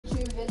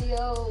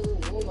Mario.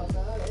 Oh my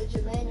god, it's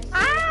your man.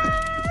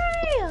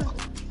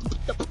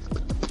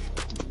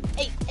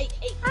 Hey.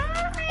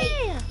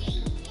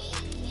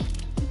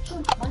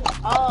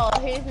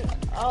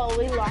 Oh,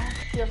 we lost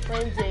your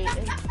friend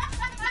Jaden.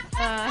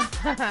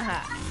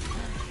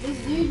 This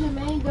dude,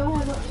 Jermaine, don't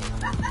have a.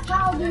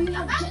 How do you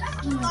have jet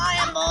ski?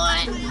 Fire boy.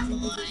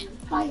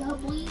 Fire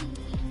boy.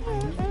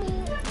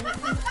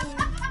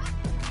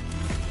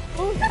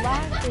 Who's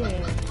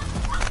laughing?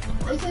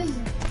 This is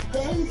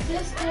Dan's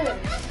sister.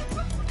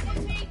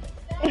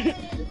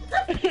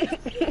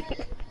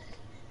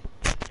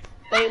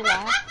 They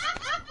laugh.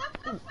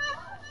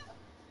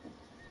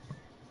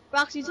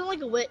 Roxy, you sound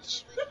like a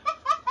witch.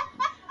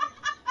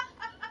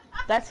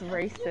 That's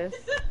racist.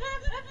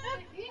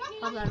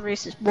 I'm not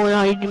racist, boy.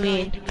 How you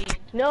mean?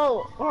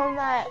 No, on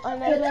that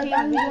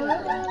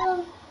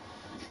TV.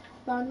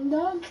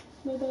 Thunder.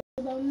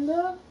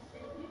 Thunder.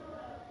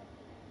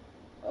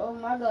 Oh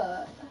my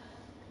god.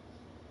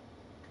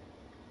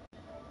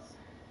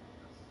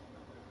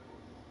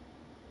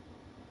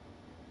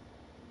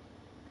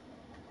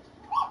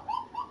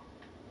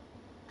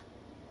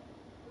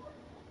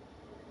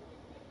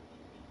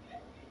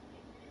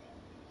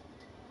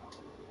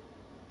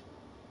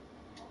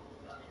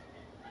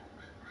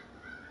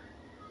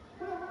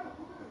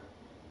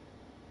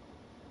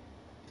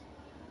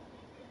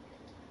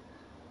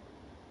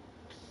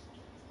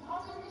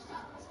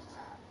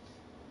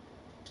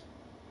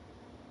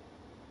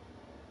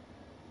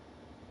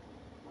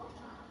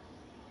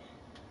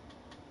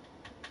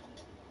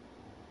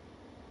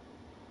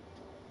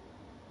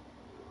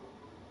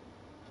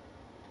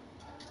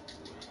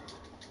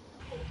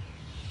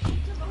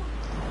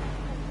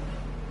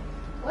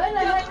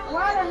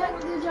 Why the heck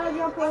did y'all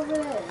jump over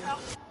there?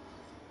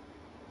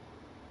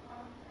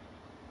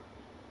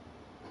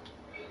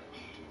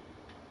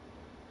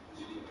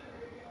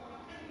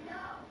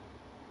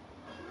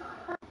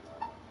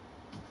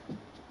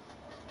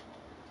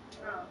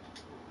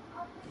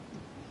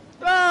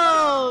 Bro,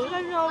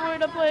 I know where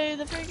to play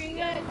the freaking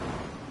game.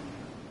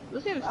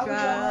 This game's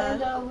trash.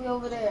 We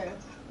over there.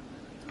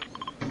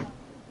 I'm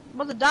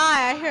about to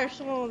die. I hear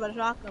someone with a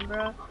shotgun,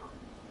 bro.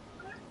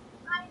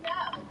 I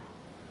know.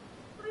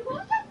 Wait,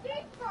 where's that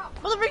thing from? I'm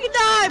about to freaking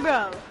die, bro.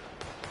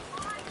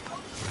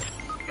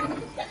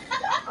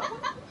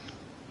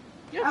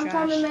 You're I'm trash.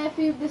 coming,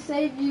 Matthew, to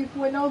save you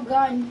with no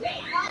gun.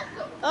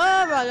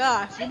 Oh my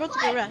gosh, you're about to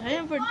get wrecked. I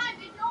am for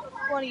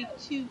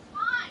 22.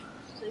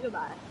 Say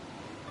goodbye.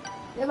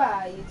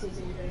 Goodbye, you two.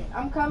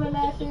 I'm coming,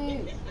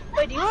 Matthew.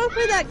 Wait, do you want to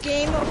play that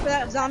game for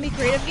that zombie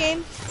creative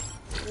game?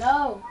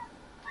 No.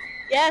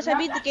 Yes, I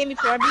beat the game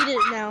before. I beat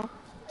it now.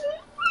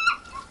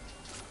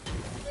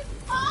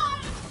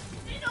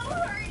 They don't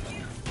hurt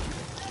you.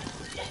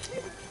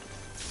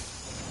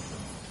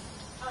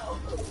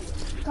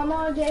 Come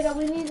on, Jada,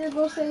 we need to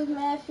go save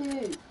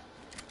Matthew.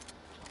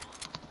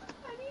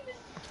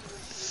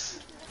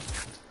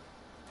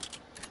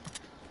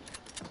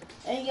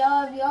 And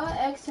y'all, if y'all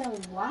ask him,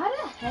 why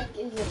the heck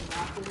is it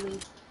Rocket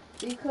League?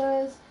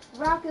 Because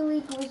Rocket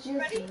League was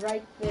just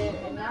right there,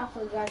 and I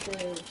forgot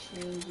to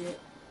change it.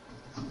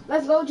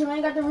 Let's go,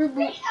 Jermaine got the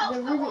Rubik's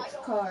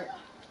card.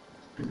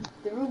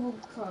 The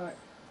Rubik's card.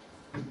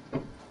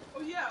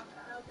 Oh yeah.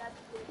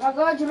 My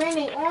God, Jermaine,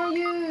 they on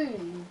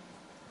you.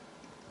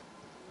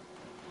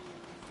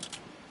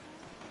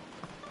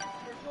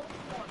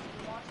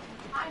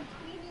 I'm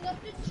cleaning up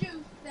the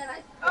juice that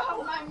I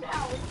spilled in my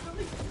mouth.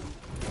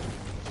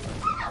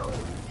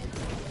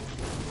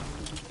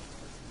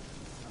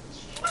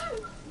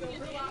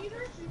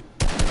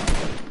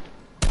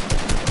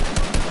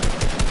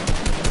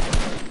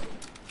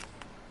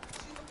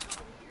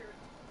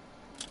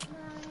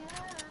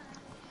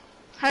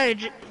 Hi,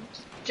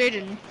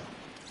 Jaden.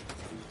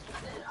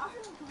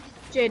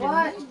 Jaden.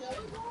 What?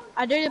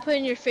 I dare you to put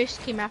in your face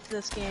team after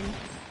this game.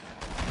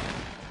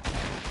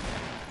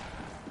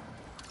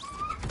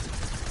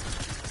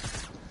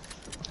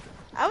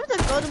 I would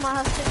have go to my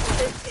house and take the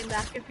face team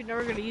back if you're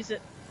never gonna use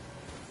it.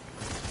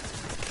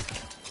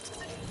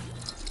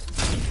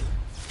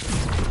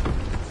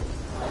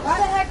 Why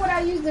the heck would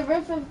I use the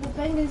riff if the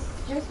thing is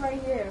just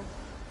right here?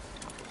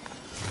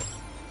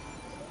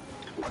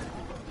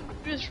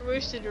 You just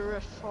wasted your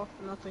riff all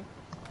for nothing.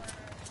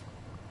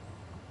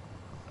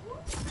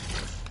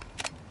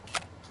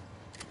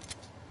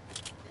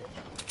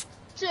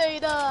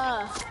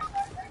 Jada!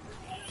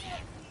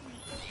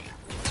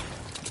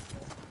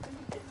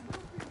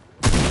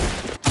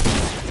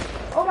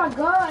 Oh my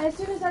God, as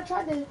soon as I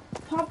tried to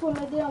pump him,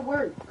 it didn't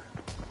work.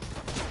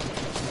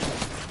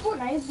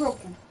 Fortnite is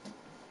broken.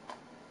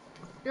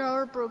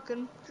 You're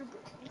broken. You're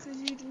broken because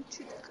you didn't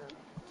shoot the gun.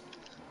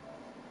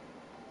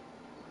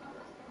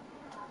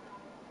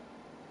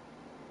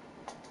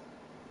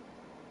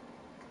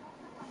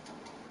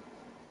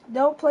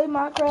 Don't play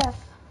Minecraft.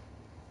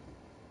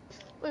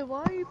 Wait,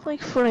 why are you playing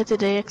Fortnite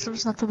today? Except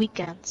it's not the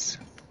weekends.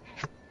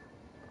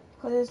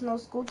 Because there's no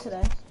school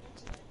today.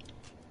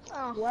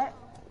 Oh. What?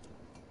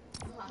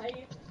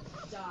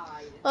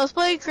 Let's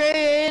play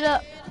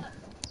creative.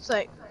 It's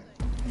like,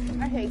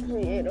 I hate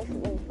creative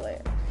role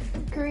player.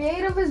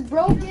 Creative is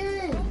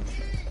broken.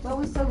 But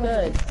we still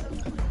Good.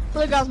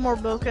 Playground's more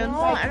broken.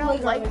 No, I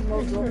don't like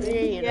Playground.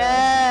 creative.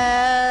 Yes.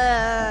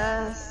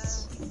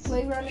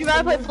 Playground. You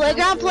gotta play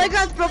Playground?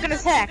 Playground's broken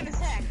as heck.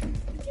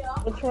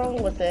 What's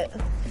wrong with it?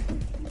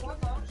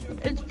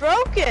 It's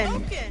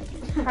broken.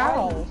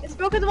 How? It's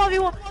broken the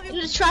 1v1.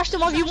 You just trash the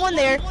 1v1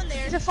 there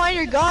to find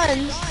your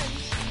guns.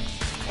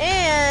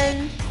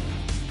 And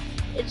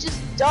it's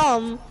just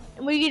dumb.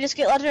 And we can just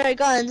get legendary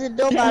guns and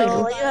build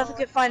battle. You have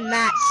to find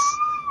mats.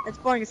 That's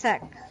boring as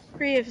heck.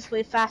 Creative is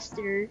way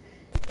faster.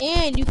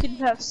 And you can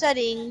have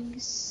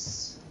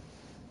settings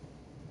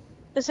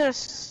instead of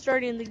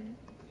starting the.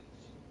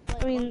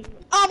 I mean,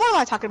 oh, what am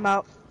I talking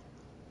about?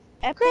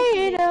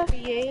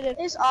 Creative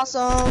is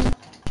awesome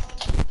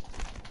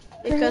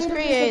because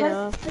creative. Is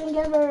the best thing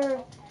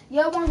ever.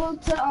 Y'all wanna go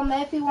to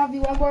Matthew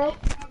 1v1 world?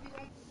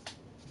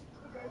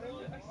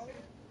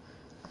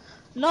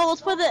 No,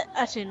 let's play the.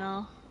 Actually,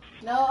 no.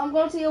 No, I'm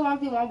going to your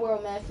 1v1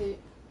 world, Matthew.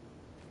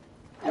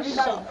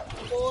 Everybody.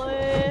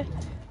 Boy,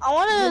 I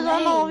want to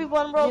run the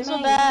 1v1 world so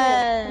Jermaine,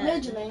 bad. Come here,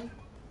 Jermaine.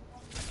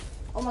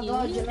 Oh my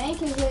God, Jermaine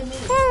can hear me.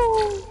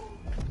 Woo.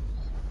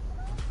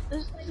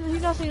 Does he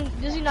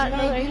not know Jermaine,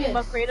 do anything this.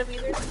 about creative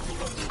either?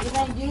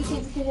 Jermaine, do you see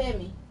if you can hear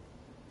me?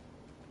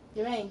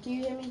 Jermaine, can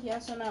you hear me?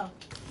 Yes or no?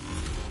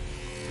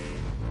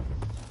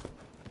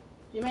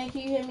 Jermaine,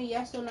 can you hear me?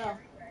 Yes or no?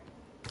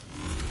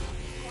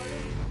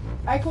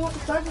 Alright, come on,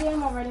 start the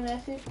game already,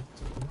 Matthew.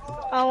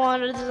 I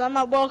wanted to. I'm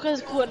not well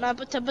because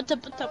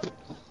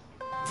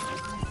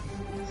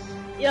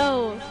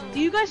Yo, do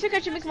you guys think I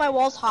should make my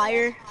walls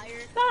higher?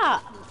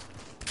 Stop.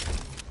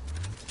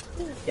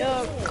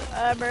 Yo,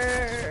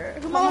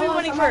 who am I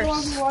winning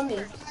first?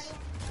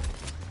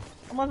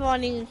 I'm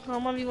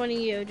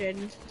one-v-1ing you,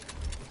 Jaden.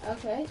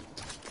 Okay.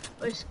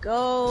 Let's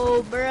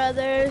go,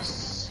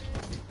 brothers.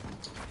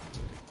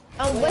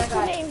 What's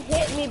your name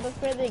hit me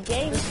before the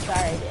game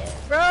started?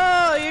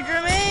 Bro, you're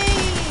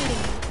Jermaine.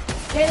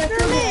 Okay, let's do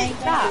Jermaine, it.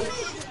 stop.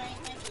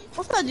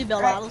 Let's not do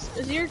bell battles.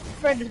 Is your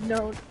friend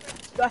no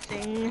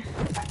disgusting?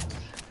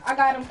 I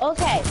got him.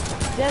 Okay,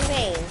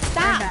 Jermaine, I'm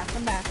stop. back.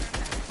 I'm back.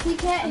 He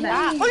can't hear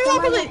back. me. One more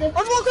quickly. Somebody-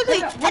 One more quickly.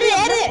 Hurry up, Edit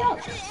hurry it. up.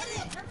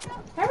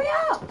 Hurry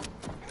up.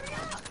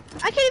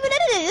 I can't even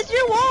edit it. It's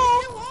your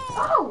wall.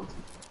 Oh.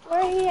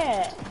 Where he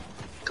at?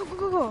 Go.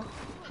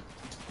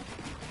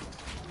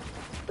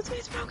 What's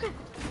it's broken?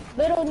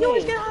 Little You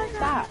always me. get high.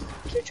 Stop.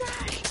 You're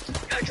trash.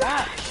 You're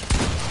Stop. trash.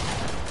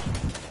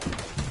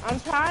 I'm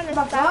trying to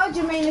My stop God,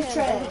 Jermaine is him,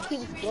 trash. but he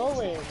keeps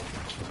going.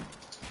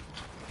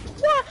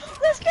 What?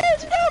 This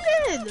game's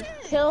broken.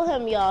 Kill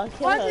him, y'all.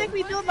 Kill Why does it him.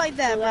 make me build like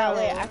that, So that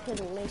way bro? I can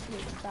make him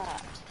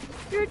stop.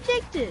 You're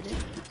addicted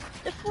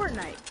to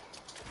Fortnite.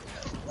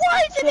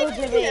 Why did Kill it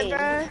do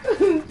that, bro?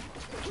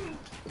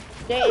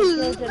 Jay,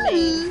 kill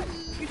Jermaine.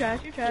 You're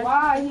trash.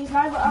 Why? He's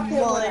not even up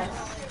here with us.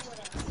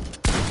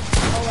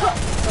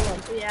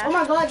 Yeah. Oh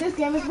my God, this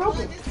game is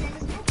broken.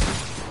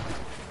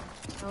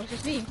 No, it's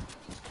just me.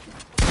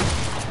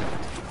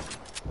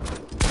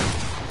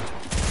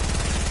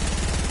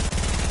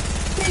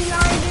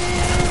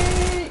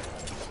 P90!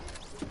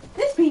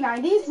 This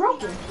P90 is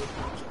broken.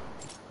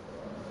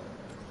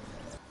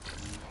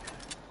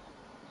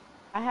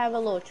 I have a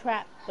little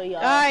trap for y'all.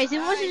 Alright,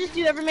 then we should just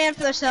do every man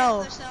for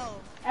themselves.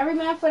 Every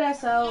man for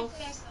themselves.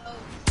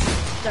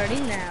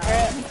 Starting now.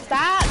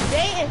 Stop,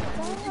 Jay,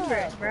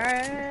 stop.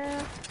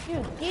 Bruh. You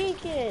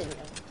geeking.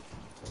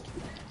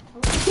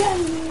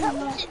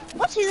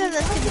 What season of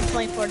this kid is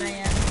playing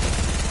Fortnite at?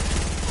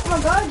 Oh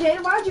my God,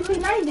 Jada, why'd you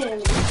P90 in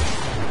me?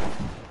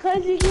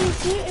 Cause you keep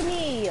shooting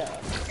me.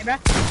 Hey, bruh.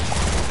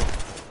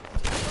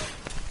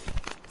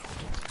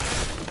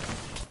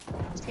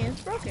 This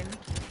game's broken.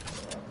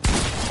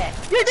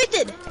 You're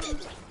addicted!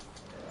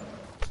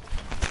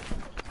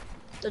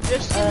 So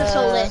just in the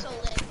soul lit.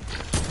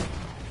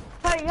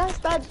 Hey, y'all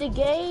start the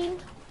game?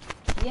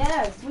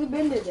 Yes, we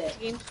been to that.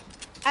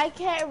 I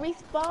can't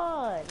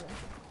respawn.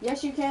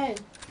 Yes, you can.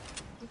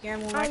 Yeah,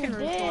 well, I can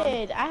respond.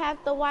 did. I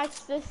have to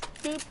watch this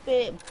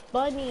stupid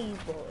bunny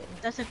boy.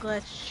 That's a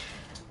glitch.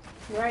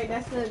 Right,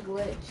 that's the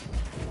glitch.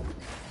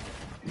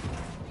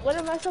 What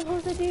am I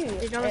supposed to do?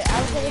 You don't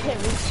I was gonna hit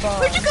respawn.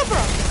 Where'd you come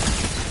from?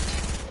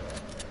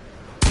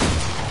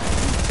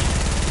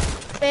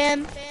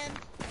 Spam.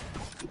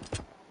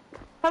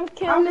 Come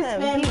kill I'm the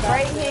him. spam He's guy.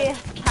 right here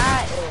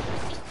hiding.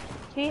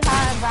 He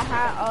hiding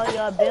behind all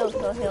your builds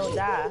so he'll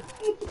die.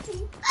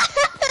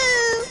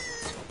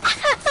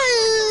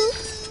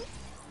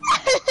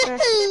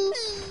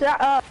 Shut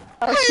up.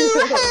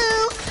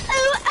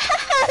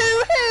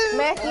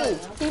 Matthew,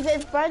 he's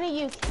in front of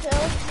you. Kill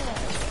him.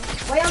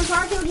 Wait, I'm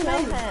trying to kill Kill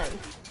Jermaine. him.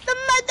 The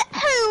mother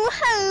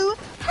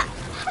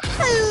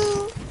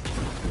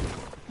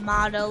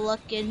model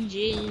looking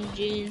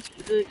jeans,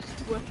 boots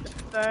with the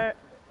fur.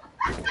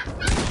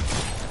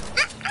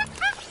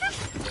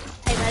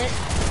 Hey, mother.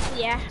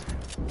 Yeah.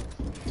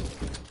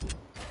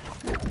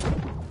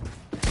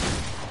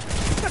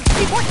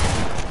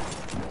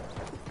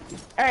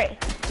 Alright.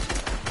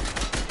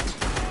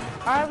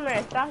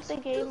 Armor, stop the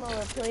game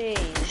over, please.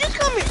 Did you just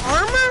call me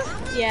armor?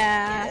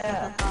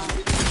 Yeah.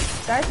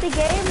 Start the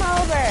game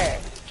over.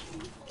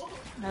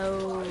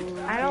 No.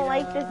 I don't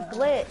like this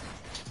glitch.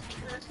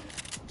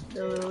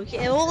 No.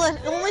 Okay. It won't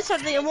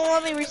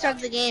let me restart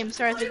the game.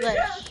 Start the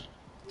glitch.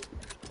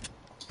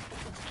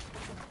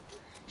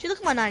 She look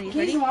at my 90s. He's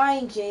Ready?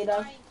 lying,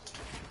 Jada.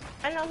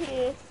 I know he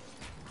is.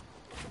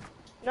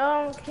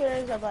 No one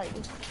cares about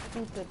your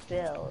stupid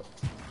build.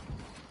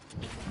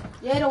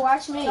 Jada,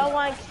 watch me. No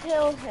one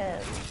kill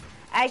him.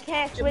 I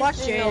can't switch Watch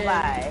to Jaden.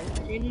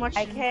 nobody. Jaden, watch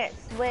I can't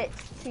switch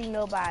to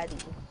nobody.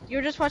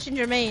 You're just watching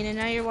Jermaine, and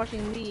now you're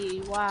watching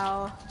me.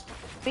 Wow.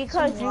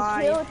 Because you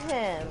Why? killed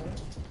him.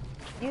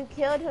 You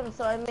killed him,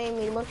 so it made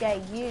me look at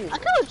you. I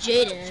killed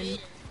Jaden.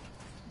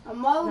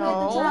 I'm all the way at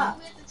the No.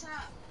 top.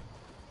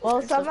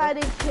 Well,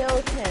 somebody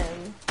killed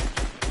him.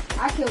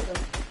 I killed him.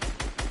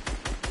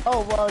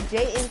 Oh, well,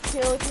 Jayden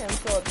killed him,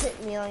 so it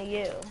picked me on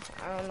you.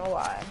 I don't know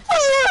why.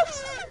 Oh,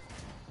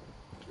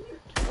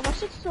 my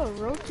shit's so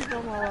roasted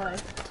all my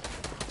life.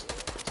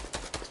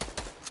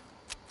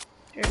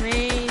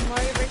 Jermaine,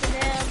 Mario breaking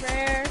down,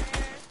 rare.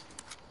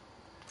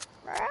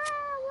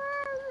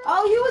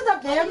 Oh, you was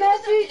up there,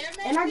 Matthew,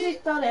 and I just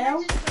fell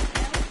down.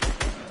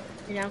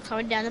 And I'm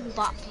coming down the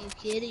block, you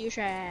kid, you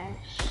trash.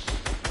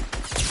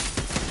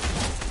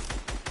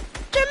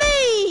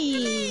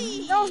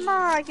 Jermaine! Don't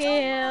knock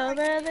it,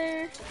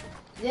 brother.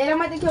 Jada,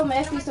 I'm about to kill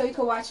Matthew so you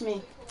can watch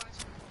me.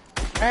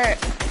 Alright.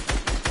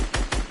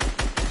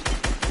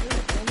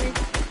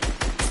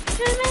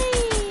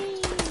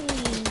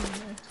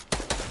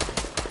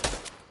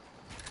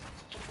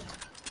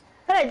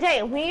 Hey,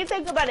 Jay, when you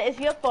think about it, it's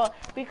your fault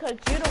because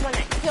you're the one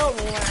that killed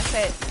me when I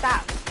said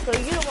stop. So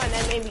you're the one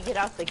that made me get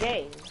out the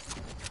game.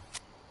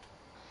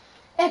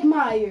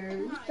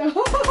 Admire.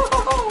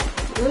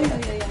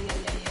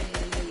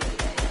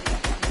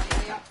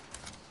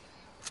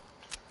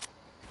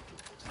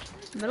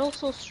 Middle's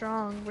so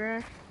strong,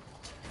 bruh.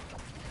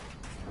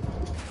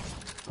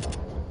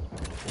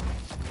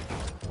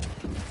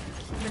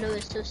 Middle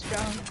is so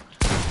strong.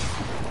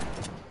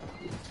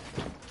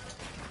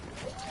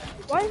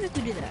 Why did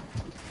we do that?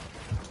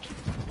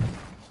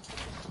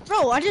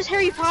 Bro, I just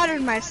Harry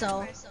Pottered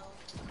myself.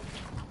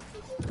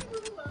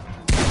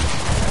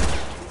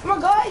 Oh my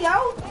god,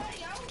 yo.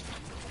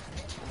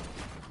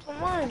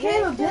 Come on, Jay.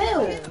 Caleb,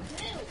 build.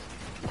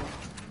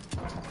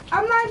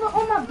 I'm not even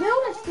on my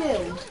building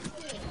still.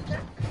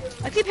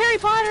 I keep Harry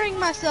Pottering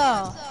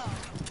myself.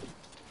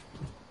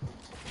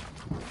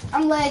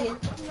 I'm lagging.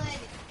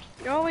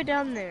 You're all the way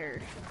down there.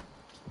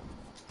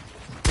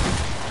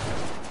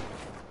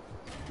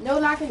 No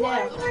knocking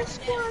Why down. am I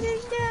squatting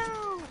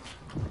down?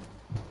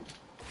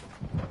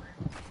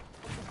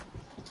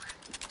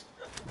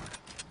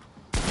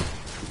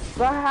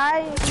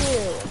 Behind you.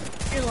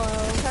 You're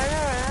low. Turn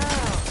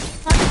around.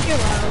 Not if you're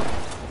low.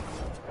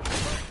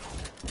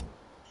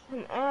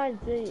 Come on,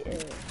 Jay.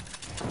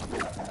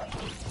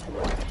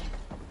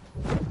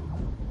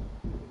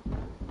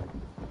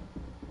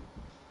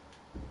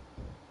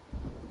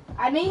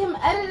 I need him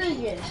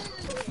editing it.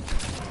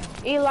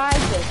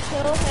 Elijah,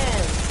 kill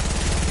him.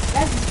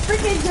 That's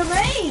freaking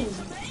Jermaine.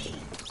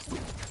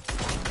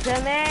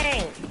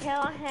 Jermaine,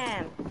 kill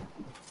him.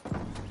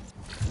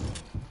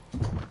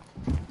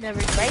 Never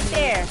Right kill me.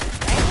 there.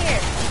 Right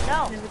here.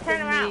 No, Never turn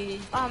kill around. me.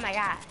 Oh my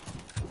god.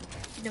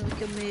 Never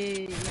kill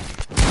me.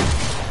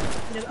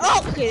 Never.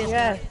 Oh, okay.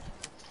 Yes.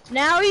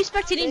 Now are you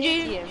spectating Thank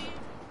Jaden?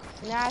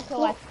 you. Now I can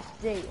watch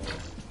Jayden.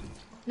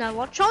 Now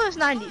watch all this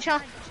 90.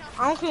 Sean,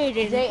 I don't care,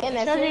 Jaden. Jayden,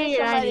 as Show soon me as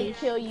your somebody 90s.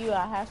 kill you,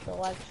 I have to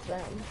watch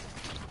them.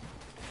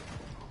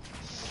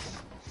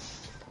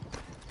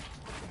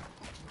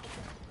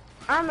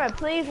 Armor,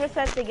 please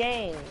reset the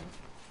game.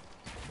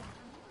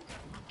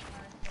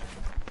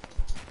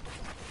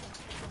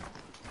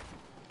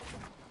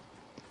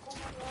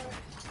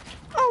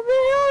 Oh,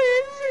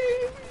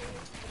 man.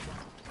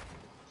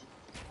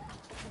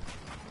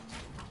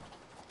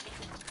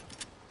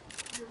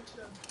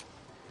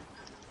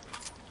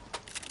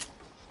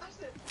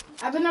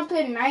 I've been up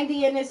here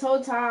 90 in this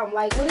whole time.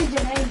 Like, what is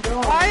Jermaine doing?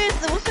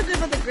 What's the good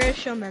about the Greatest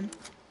Showman?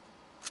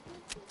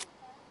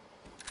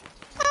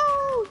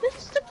 Oh, this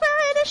is the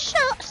greatest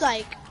show. It's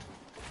like,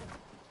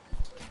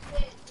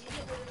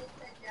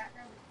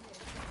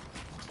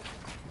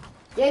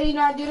 Yeah, do you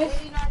not do this?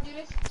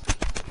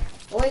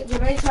 Wait,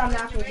 Jermaine's trying to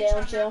knock me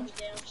down, chill.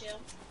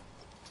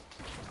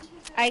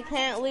 I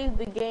can't leave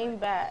the game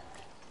back.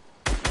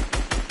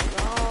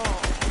 No.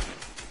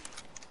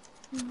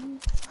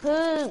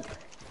 Poop.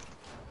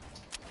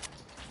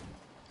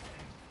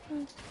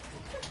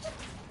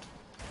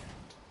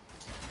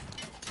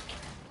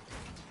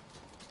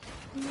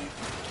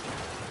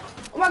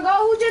 Oh my god,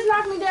 who just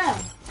knocked me down?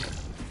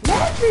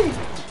 Matthew!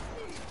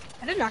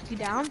 I didn't knock you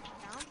down.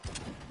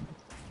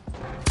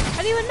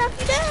 I didn't even knock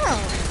you down.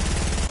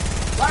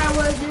 Why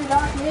would you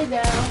knock me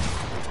down?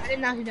 I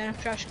didn't knock you down,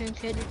 trash can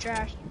kid, you're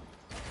trash.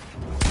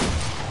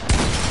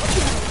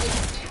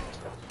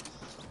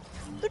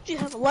 But you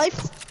have a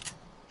life.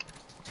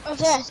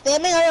 Okay,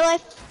 spamming on your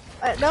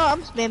life. No,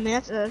 I'm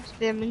spamming. That's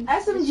spamming.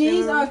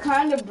 SMGs are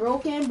kind of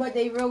broken, but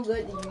they real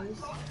good to use.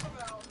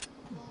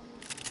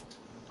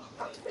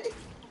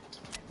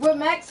 With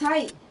max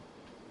height.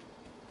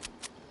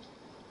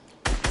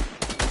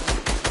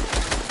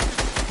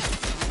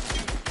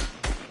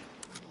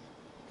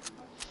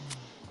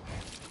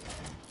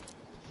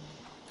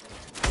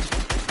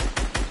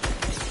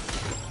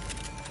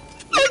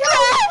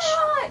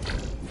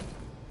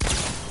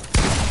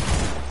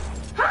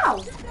 How?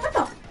 What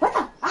the?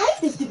 I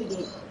hate this stupid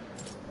game.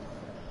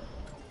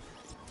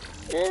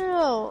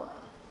 Ew.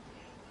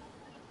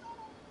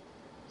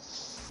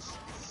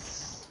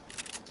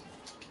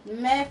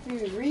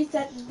 Matthew,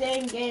 reset the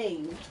damn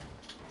game.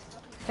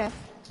 Okay.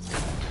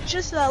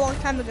 Just that long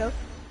time ago.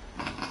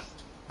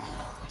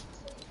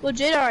 Well,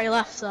 Jada already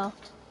left, so.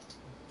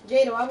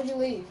 Jada, why would you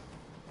leave?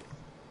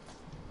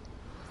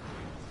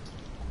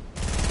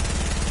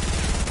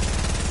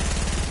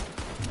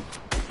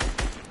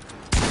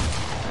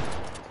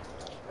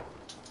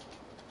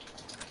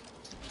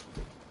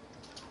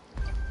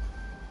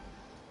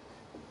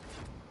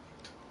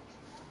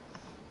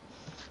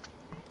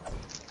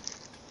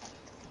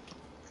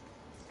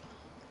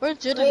 Where'd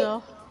Jada Wait.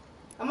 go?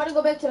 I'm gonna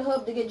go back to the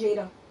hub to get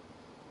Jada.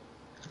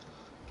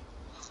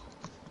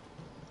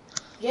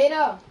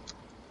 Jada.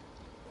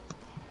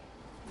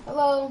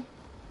 Hello.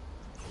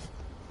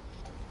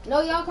 No,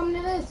 y'all come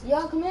to this.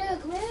 Y'all come here.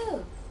 Come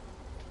here.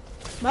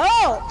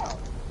 No!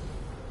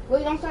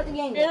 Wait, don't start the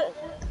game yet.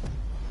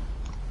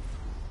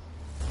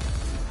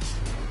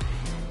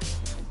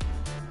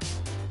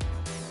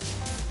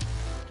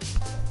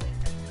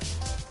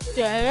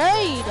 Jada.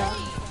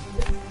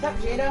 What's up,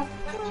 Jada?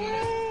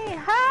 Hey,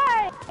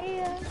 hi.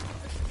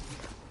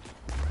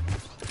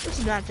 This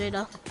is not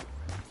Jada.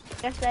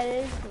 Yes, that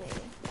is me.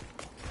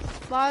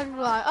 But I'm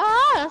like,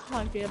 ah, that's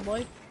not Jada,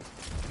 boy.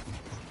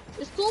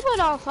 It's cool, but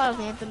outside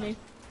with Anthony.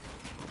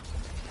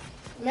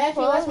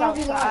 Matthew, let's not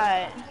be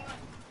lying. Alright.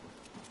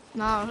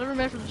 No, never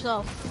made for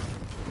himself.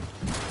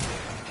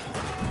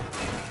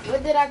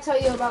 What did I tell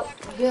you about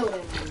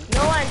building?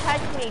 No one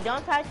touch me.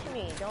 Don't touch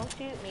me. Don't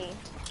shoot me.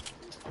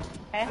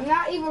 Okay? I'm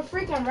not even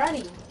freaking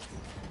ready.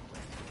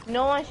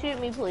 No one shoot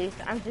me, please.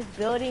 I'm just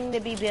building to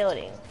be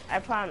building. I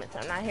promise.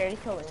 I'm not here to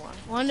kill anyone.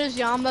 When is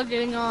Yamba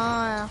getting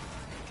on?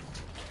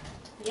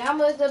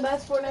 Yama is the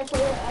best Fortnite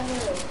player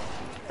ever.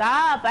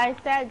 Stop. I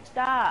said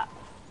stop.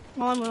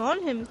 Well, I'm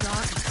on him, he's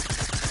not.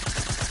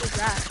 Who's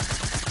that?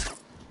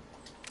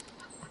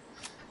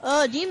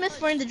 Do you miss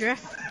wearing the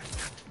drift?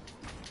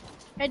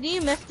 Hey, do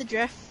you miss the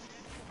drift?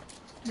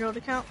 Your old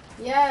account?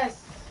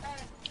 Yes.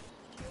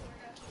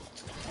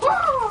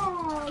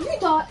 Oh, you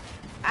thought.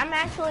 I'm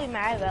actually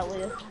mad that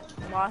we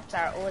lost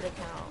our old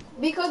account.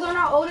 Because on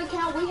our old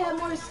account, we had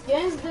more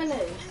skins than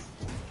this.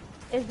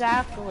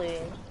 Exactly.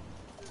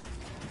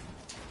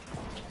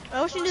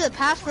 I wish you knew the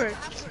password.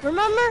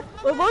 Remember?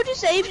 What would you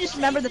say if you just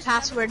remember the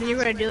password and you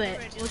were gonna do it?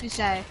 What would you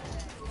say?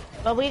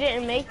 But we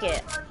didn't make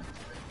it.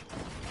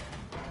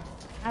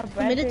 Our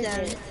brother Commit it did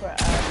then. it for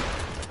us.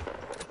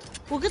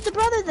 We'll get the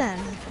brother then.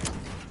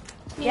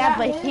 Yeah,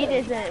 but he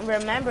doesn't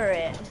remember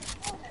it.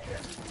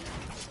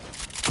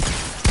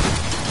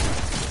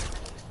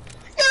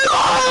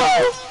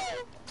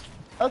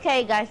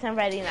 Okay, guys, I'm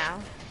ready now.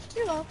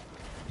 You know.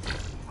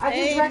 I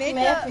just wrecked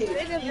Matthew.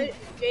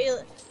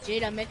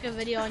 Jada, make a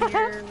video on your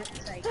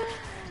site.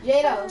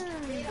 Jada,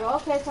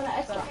 broadcast on the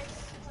Xbox.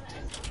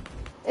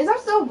 Is I'm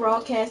still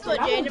broadcasting? So,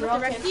 I've been Jada, with the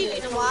rest of you,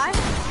 you know why?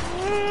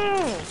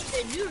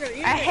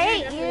 Dude, I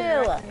hate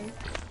you.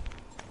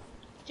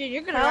 Dude,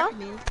 you're gonna wreck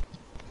me.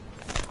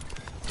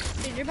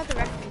 Dude, you're about to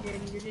wreck me,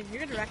 Jaden.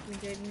 You're gonna wreck me,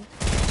 Jaden.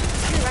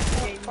 You're gonna wreck me,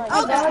 Jaden.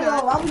 Oh, that's no,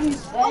 not. why would you Oh,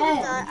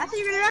 spam? I thought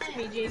you were gonna wreck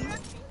me, Jaden.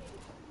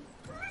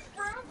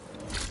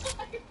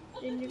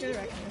 Jaden, you're gonna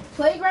wreck me.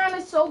 Playground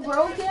is so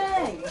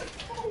broken.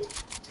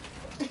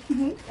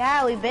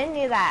 Yeah, we've been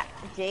near that,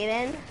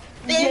 Jaden.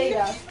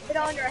 Jada. Get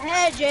on your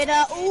head,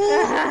 Jada.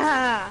 Ooh.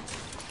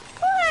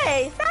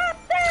 Boy, stop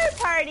third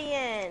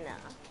partying.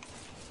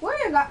 Where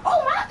you got?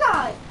 Oh my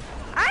God!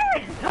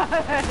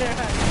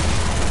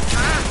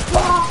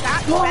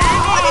 Stop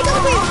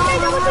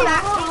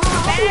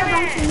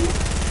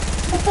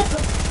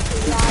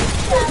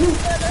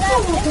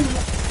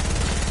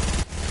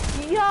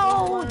Yo,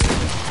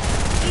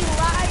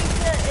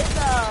 Elijah is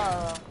a.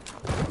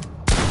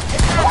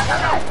 It's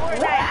not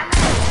Fortnite.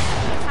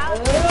 How do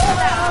you do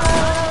that?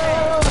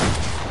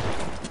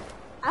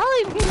 I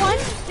only have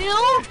one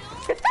kill?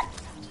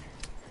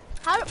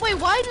 Wait,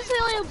 why did you say I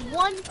only have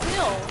one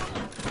kill?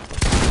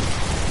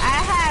 I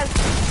have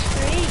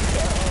 3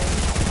 kills.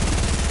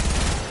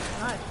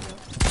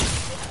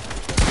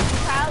 You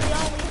probably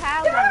only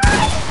have one.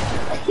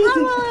 I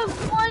only have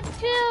one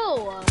kill.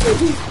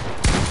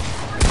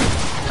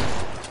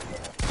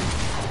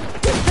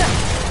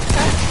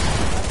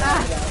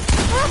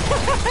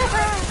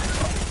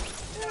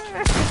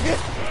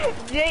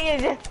 Jay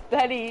is just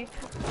study.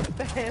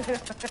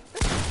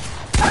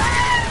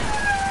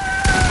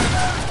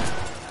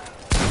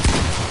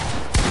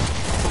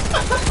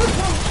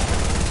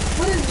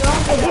 What is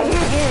wrong with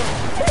you?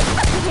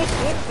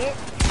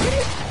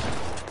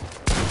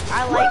 I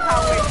like how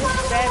we're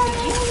just ready.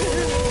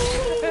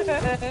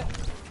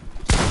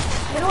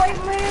 Get away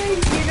from me!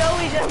 You know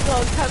we just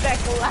gonna come back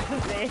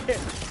alive there.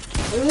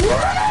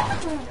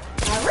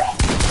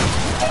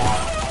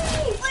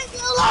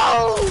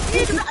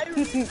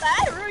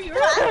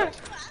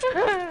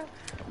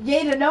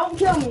 Jada, don't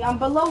kill me. I'm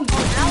below you.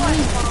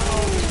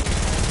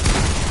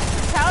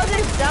 Tell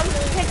this dumb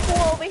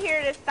pickle over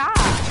here to stop.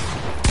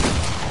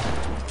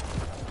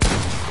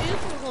 You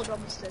can hold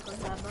drumstick like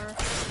that, bro.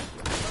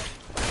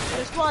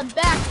 There's one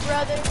back,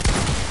 brother.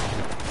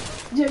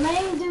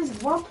 Jermaine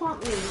just one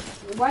pump me.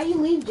 Why you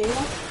leave,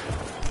 Jada?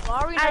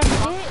 Sorry, I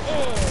didn't.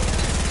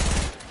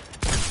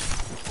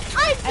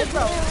 I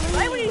bro.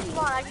 Why would you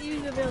spawn? I can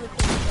use your ability.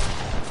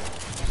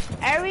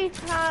 Every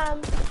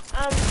time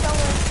someone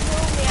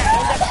kills me, I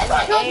end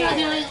up in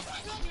the air.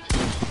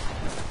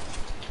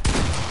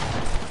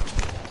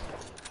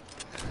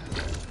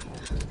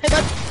 Hey,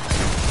 bud.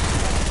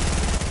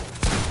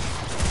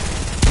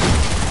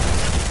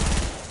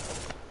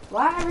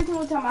 Why every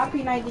single time I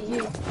P90 get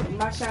you,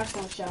 my shots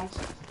don't shine?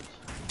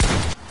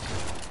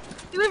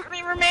 You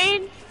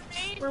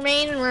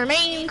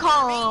remain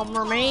calm,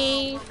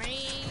 remain.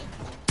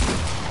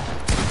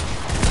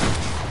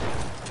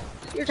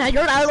 You're tired,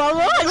 Get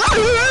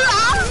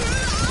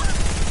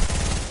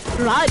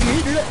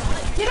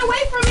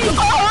away from me!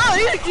 Oh,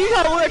 you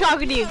shut up, we're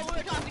talking to you.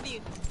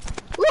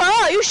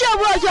 Oh, you shut up,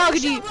 we're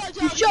talking to you.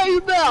 You shut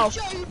your mouth.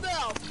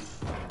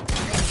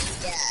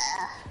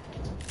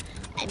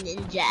 I'm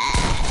ninja.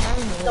 I'm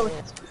done with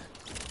you!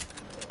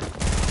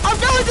 I'm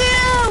done with you!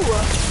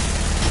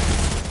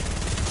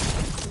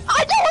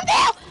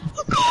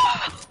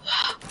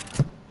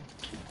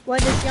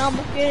 When is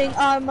Yama getting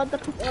mother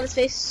poop on his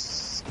face?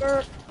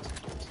 Skirt.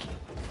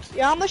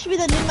 Yama should be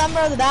the new member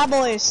of the Bad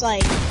Boys,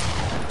 like.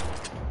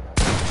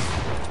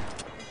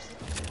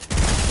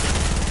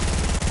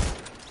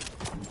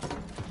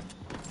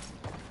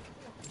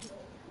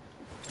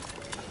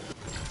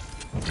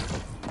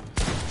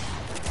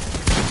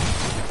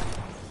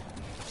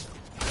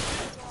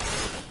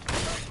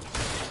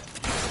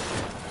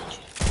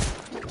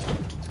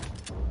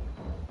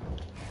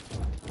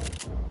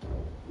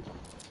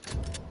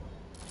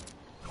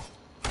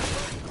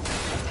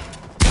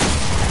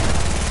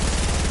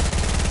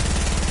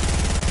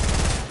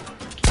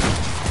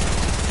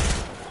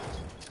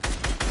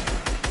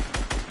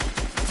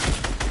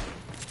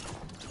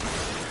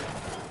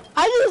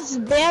 I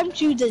just bammed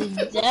you to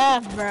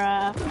death,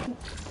 bruh.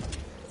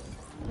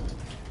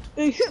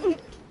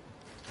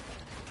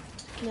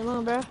 Come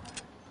on, bruh.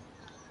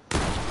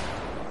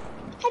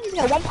 I just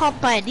got one pump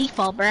by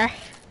default, bruh.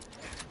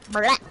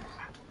 Bruh.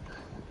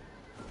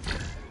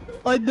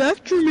 I'm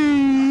back to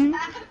me.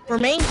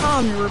 Remain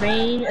calm,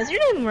 Remain. Is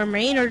your name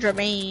Remain or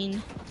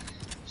Jermaine?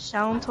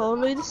 Sound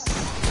totally the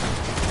same.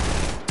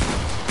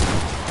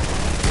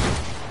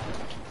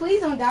 Please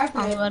don't die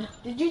for Oh, that.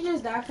 Did you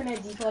just die for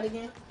that default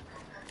again?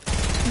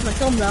 He's gonna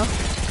kill him though.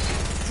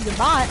 He's a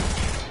bot.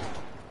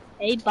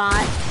 Hey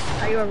bot.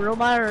 Are you a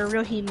robot or a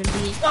real human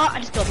being? Oh, I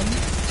just killed him.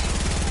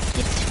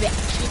 Get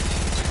wrecked.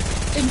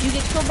 Didn't you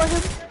get killed by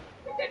him?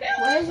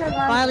 Where's your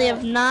guy? Finally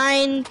have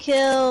 9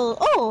 kills.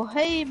 Oh,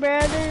 hey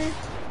brother.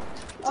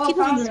 Let's keep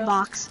him in this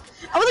box.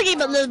 I wanna keep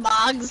him in this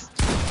box.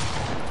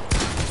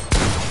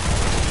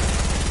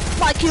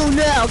 My kill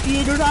now,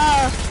 Peter.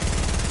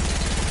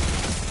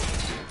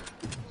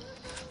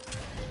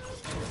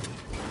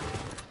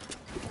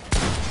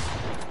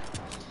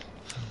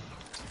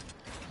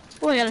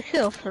 Oh, I got a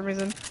kill for some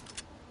reason.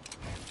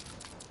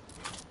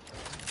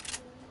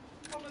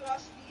 Oh my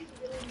gosh, these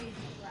really made me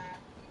laugh.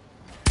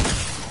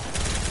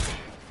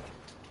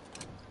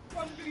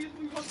 One video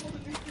we hustle the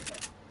new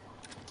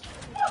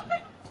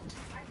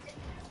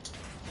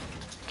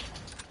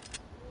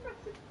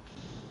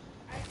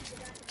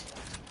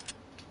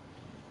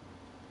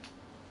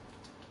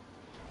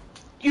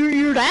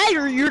You're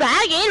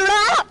lagging.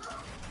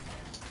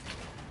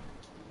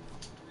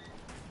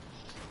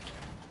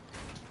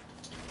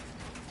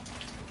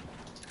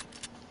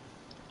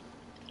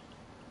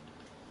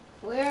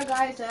 Where are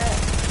guys at?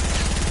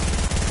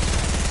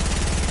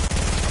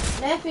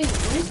 Neffy,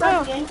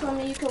 restart the game for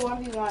me, you can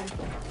 1v1.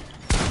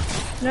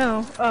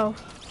 No. Oh.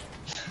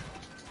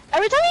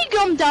 Every time you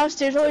come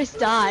downstairs, I always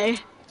die.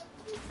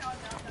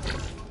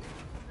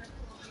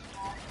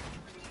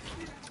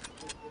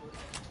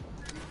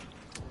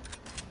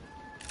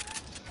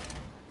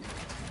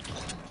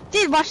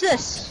 David, watch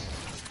this.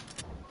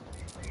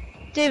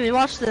 David,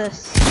 watch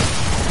this.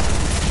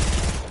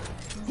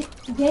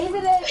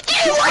 David, let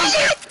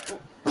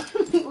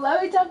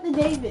me talk to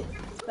David.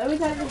 Let me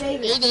talk to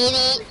David. Hey,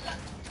 David.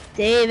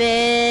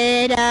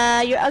 David,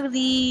 you're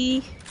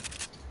ugly.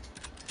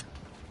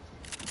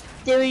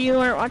 David, you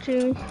weren't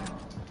watching.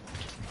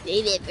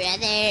 David,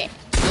 brother.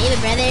 David,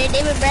 brother.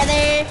 David,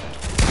 brother.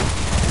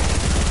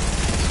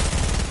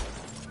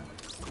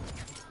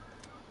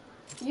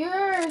 You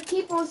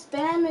keep on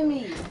spamming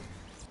me.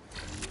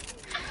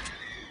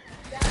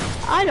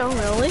 I don't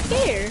really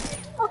care.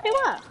 Okay,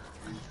 what?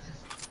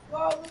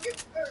 Whoa, look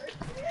at her.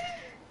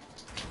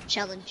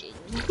 Challenging.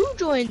 Who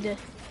joined?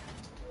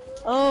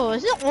 Oh,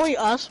 is it only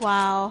us?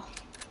 Wow.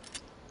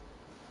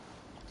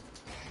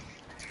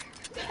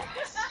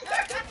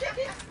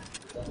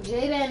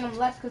 Jada and them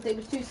left because they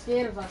was too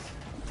scared of us.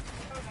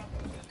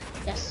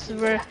 Yes,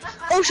 we're.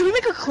 Oh, should we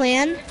make a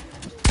clan?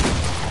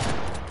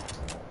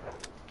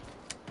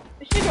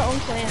 We should make our own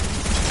clan.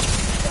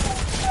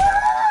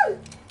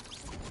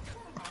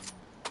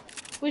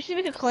 We should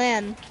make a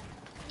clan.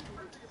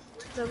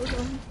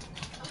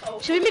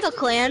 Should we make a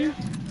clan?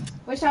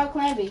 What shall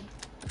clan be?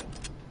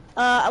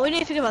 We need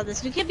to think about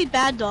this. We can't be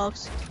bad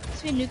dogs.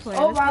 Let's be a new clan.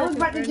 Oh, Let's I be was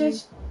like about to a brand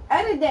just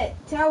edit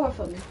that tower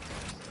for me.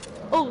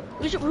 Oh,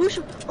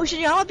 should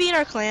Yama be in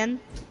our clan?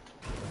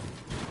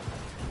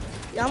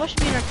 Yama should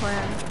be in our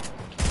clan.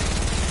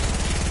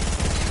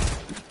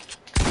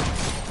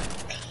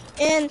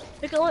 And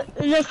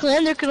in our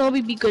clan, there can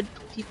only be good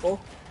people.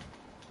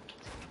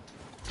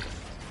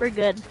 We're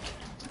good.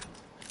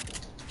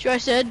 Sure, I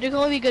said there can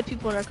only be good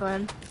people in our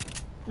clan,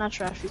 not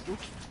trash people.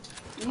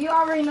 You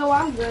already know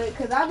I'm good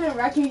because I've been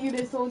wrecking you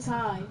this whole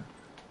time.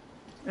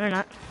 Or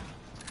not.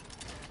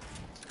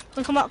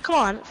 Oh, come on,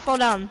 fall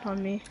down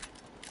on me.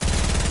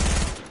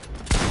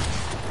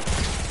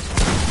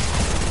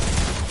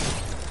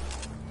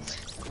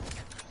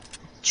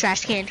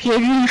 Trash can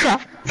kid.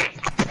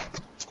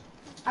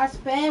 I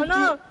spammed Oh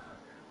no! it.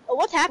 Oh,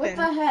 what happened?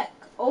 What the heck?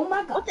 Oh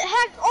my god. What the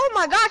heck? Oh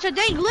my gosh, a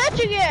dang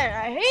glitch again!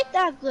 I hate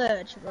that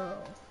glitch, bro.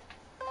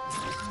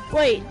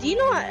 Wait, do you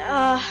know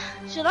what,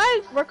 should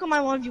I work on my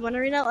 1v1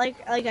 arena? Like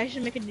I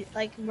should make a,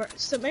 like,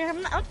 so maybe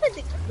I'm gonna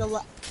think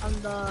on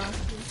the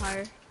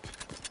Empire.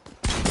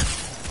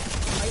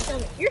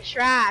 You're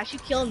trash, you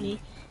killed me.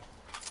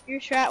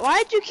 You're trash.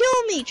 Why did you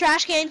kill me,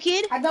 trash can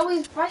kid? I thought we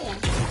was fighting.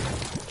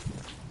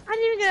 I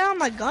didn't even get out of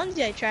my guns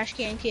yet, trash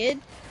can kid.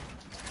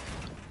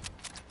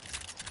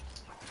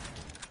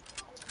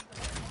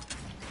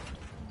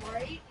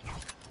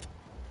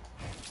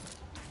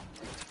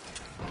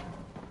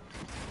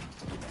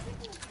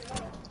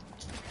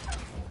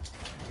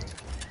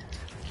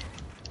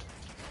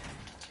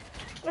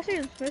 Where's he?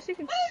 Where's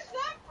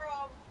that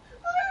from?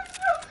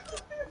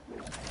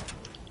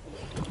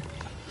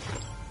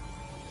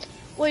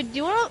 Wait, do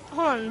you wanna,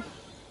 hold on.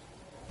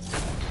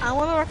 I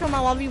wanna work on my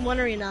 1v1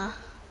 arena.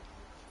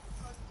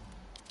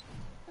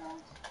 Do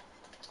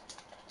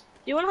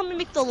you wanna help me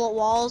make the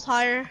walls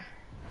higher?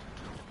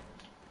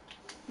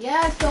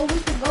 Yeah, so we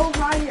can go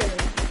higher.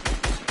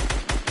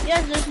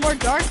 Yes, there's more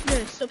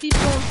darkness, so people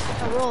don't see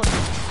the road.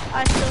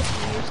 I still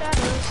see your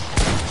shadows.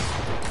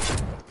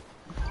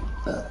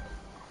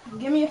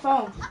 Give me your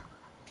phone.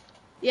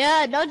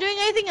 Yeah, not doing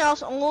anything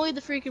else, only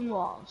the freaking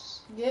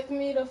walls. Give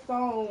me the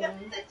phone.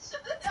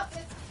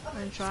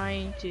 I'm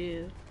trying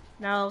to.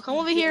 Now, come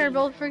over here and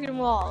build freaking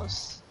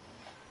walls.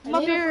 Come I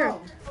up need a here.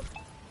 phone.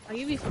 I'll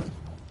give you phone.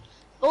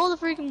 Build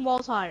the freaking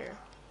walls higher.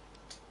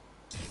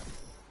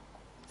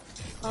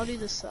 I'll do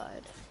this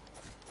side.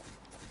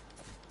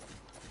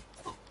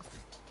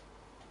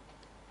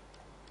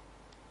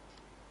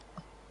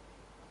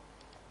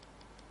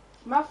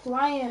 My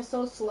flying is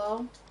so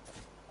slow.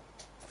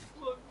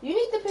 You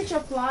need the picture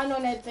flying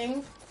on that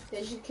thing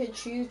that you could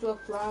choose what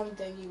flying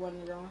thing you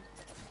wanted on.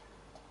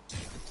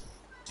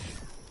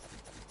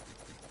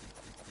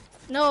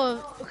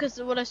 No,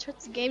 because when I start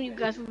the game, you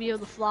guys will be able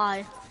to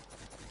fly.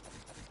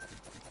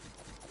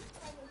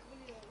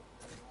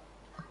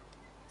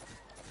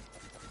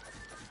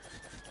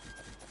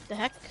 The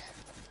heck?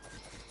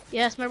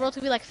 Yes, my world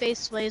could be like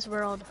Face Play's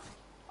world,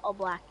 all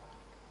black.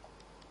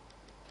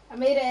 I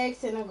made an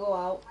exit and go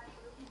out.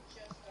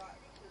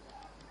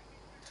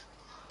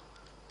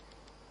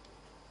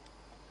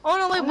 Oh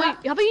no, wait.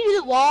 How about you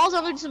do the walls?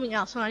 I'm gonna do something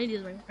else. Hold on, I need to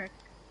do something quick.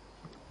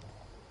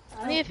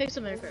 I need to fix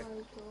something quick.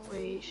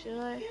 Wait, should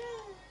I?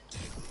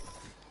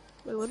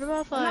 Wait, what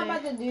about if I'm not I?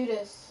 about to do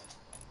this.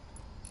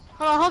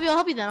 Hold on, I'll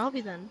help you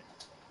then.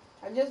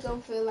 I just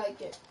don't feel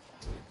like it.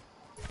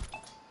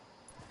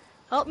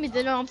 Help me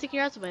then. No, I'm taking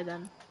your out away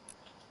then.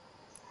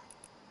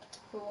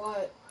 For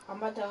what? I'm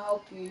about to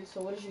help you,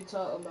 so what is you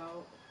talking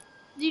about?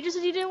 You just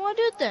said you didn't want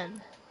to do it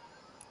then.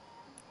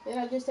 Did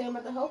I just say I'm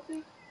about to help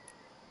you?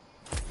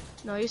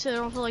 No, you said I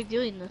don't feel like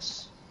doing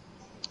this.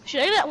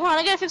 Hold on,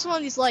 I gotta fix one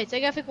of these lights. I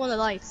gotta fix one of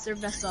the lights. They're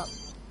messed up.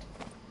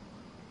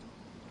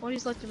 One of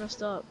these lights are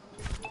messed up.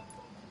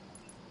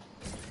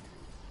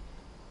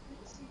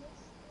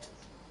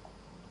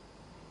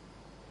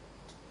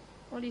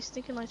 One of these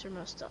stinking lights are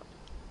messed up.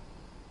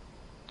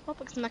 Oh,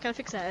 because I'm not gonna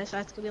fix that. It's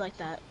gonna be like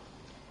that.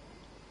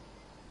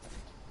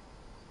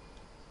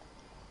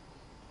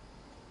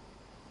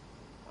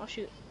 Oh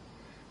shoot.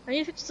 I need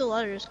to fix the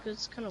letters because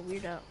it's kind of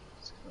weird out.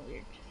 It's kind of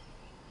weird.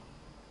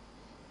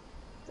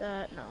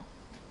 No.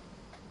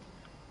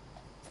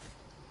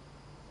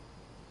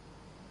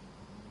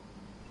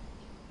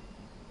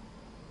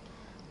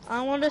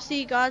 I want to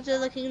see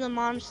Godzilla King of the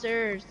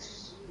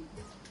Monsters.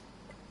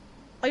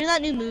 Oh, you know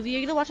that new movie? Are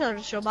you gonna watch it on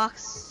the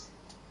Showbox?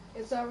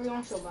 It's already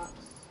on Showbox.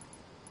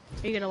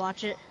 Are you gonna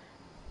watch it?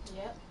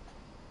 Yep.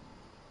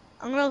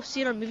 I'm gonna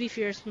see it on Movie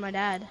Fears with my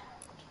dad.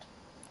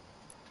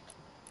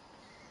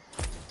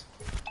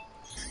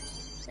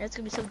 It's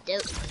gonna be so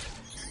dope.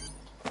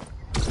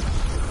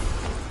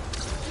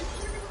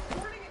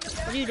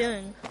 What are you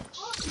doing?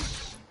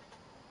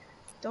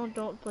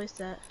 Don't place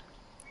that.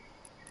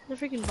 The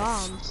freaking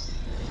bombs.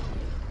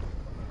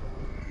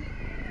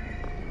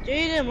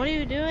 Jaden, what are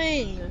you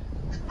doing?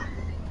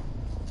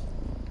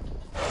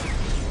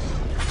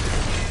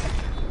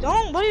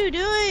 Don't, what are you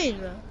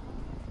doing?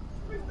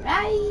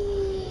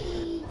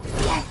 Right.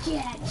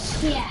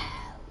 Yeah.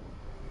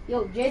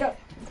 Yo, Jada.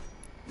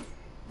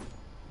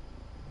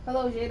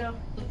 Hello, Jada.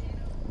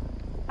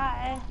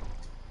 Hi.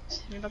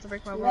 You're about to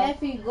break my world.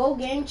 Matthew, go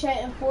game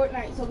chat in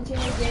Fortnite so we can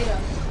hear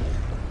Jada.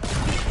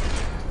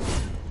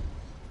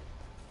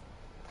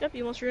 Yep,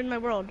 you almost ruined my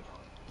world.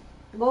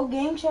 Go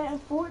game chat in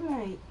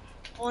Fortnite.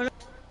 Oh, no.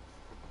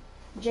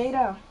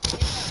 Jada,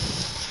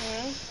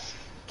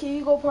 can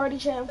you go party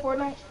chat in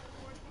Fortnite?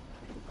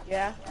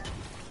 Yeah.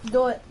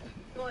 Do it.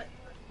 Okay,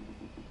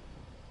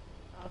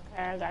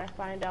 I gotta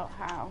find out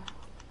how.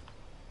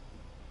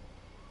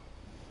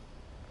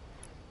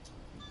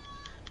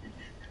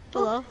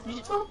 Hello?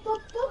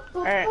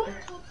 Alright.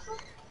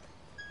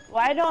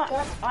 Why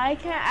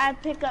can't I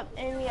pick up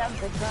any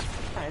of the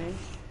guns?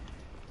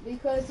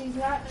 Because he's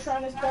not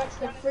trying to start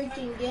the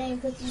freaking game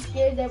because he's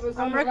scared that we're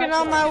going I'm to working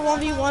on my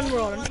 1v1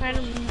 world. I'm trying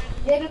to...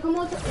 Jada, come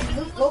on,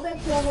 go back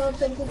to the hub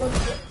so we can go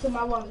to my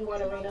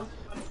 1v1 arena.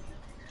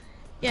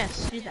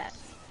 Yes, do that.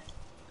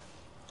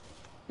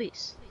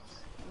 Please.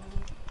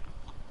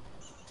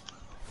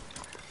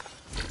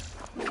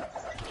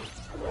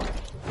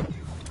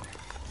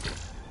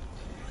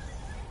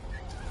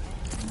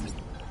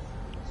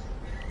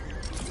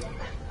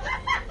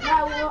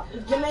 Now,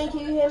 Jermaine, can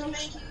you hear me?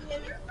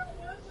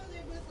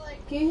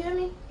 Can you hear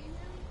me?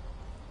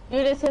 Do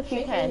this if you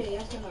Shake your can. head,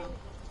 yes or no?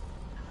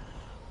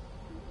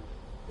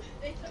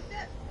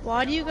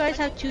 Why do you guys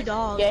have 2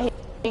 dogs? Yeah,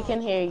 he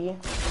can hear you.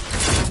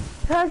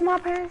 Cause my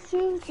parents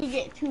choose to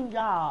get 2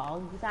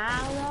 dogs.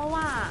 I don't know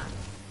why.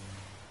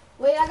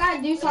 Wait, I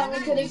gotta do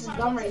something to this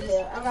gum right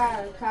here. I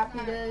gotta copy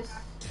this.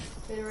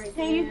 Put it right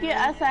Can you there. get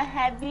us a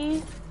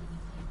heavy?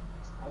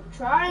 I'm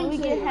trying Can we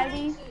to. get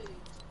heavy?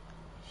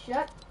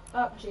 Shut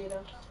up,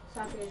 Jada.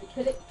 Stop it.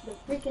 Put it, the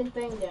freaking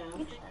thing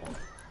down.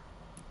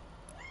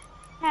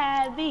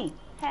 Heavy.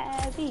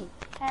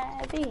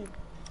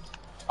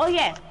 Oh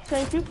yeah, so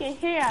if you can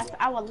hear us,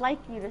 I would like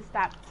you to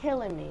stop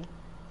killing me.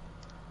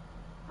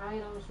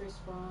 Items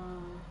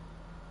respawn.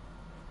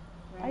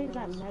 Why you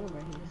got metal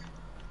right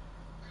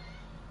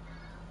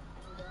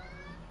here?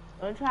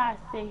 Don't try to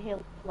sit here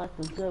like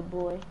a good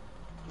boy.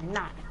 You're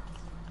not.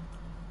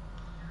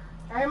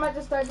 Alright, I'm about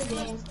to start the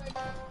game.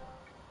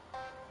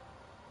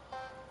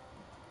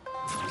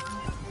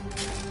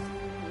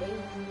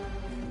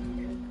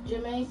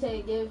 Jermaine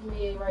said give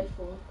me a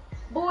rifle.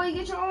 Boy,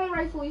 get your own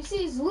rifle. You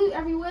see his loot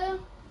everywhere?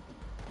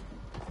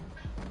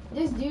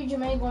 This dude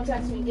Jermaine gonna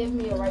text me, give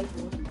me a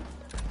rifle.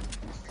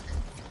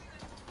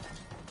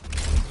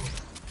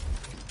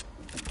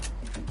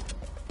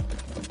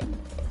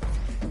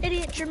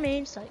 Idiot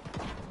Jermaine site.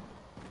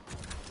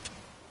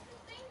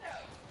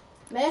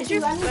 Matthew,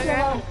 your I need your bugger?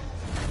 help.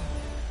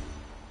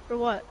 For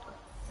what?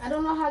 I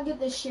don't know how to get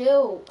the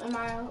shield in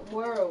my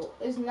world.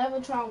 It's never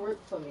trying to work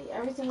for me.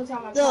 Every single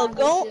time I No, try to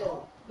get a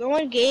shield. go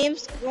on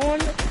games, go on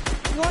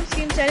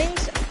game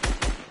settings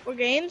or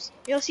games.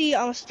 You'll see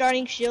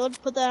starting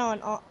shield. Put that on.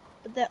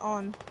 Put that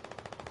on.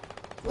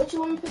 What you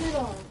want me to put it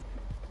on?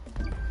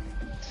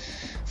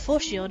 Full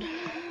shield.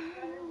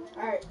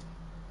 Alright.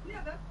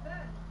 Yeah, that's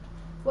that.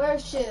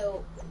 Where's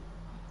shield?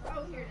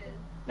 Oh, here it is.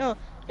 No,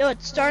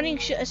 it's starting.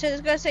 It says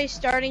it's gonna say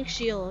starting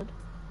shield.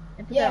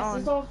 And put that Yes, on.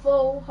 it's on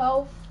full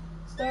health.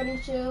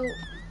 Starting shield.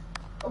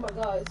 Oh my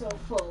god, it's on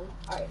full.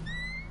 Alright.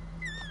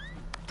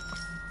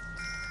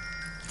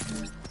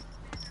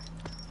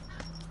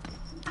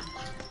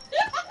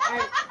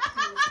 Alright.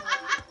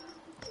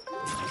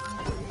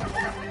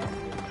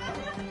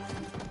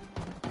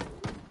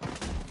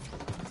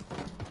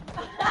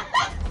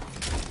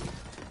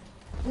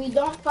 We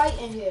don't fight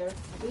in here.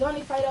 We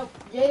only fight up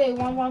J-Day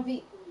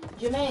 1v1v.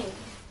 Jermaine,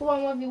 who on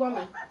 1v1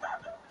 me?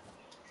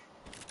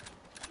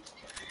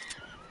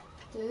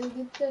 I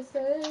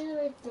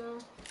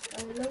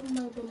love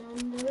my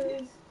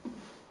bananas.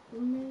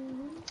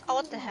 Oh,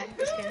 what the heck?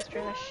 This game's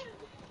trash.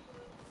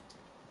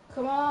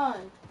 Come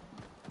on.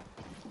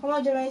 Come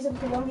on, Jermaine, so we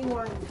can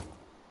 1v1.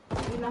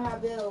 You know how to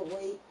build.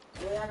 Wait,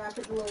 I gotta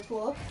pick the little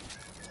floor.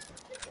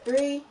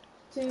 3,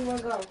 2,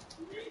 1, go.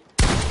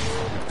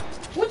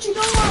 What you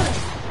doing?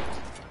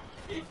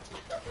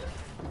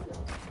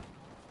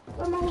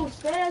 Why my whole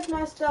stairs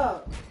messed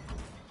up?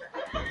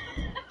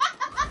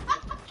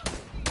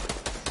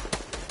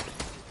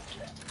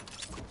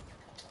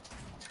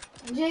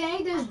 Jay,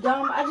 ain't this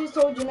dumb? I just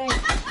told Jermaine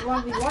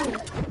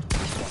 1v1.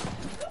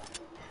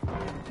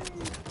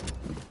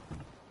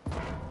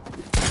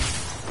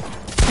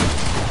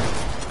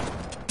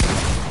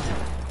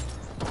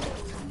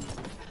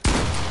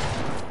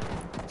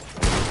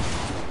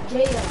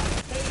 Jada.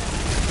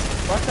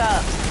 What's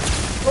up?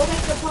 Go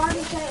back to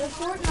party chat in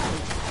Fortnite.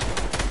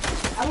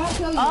 I won't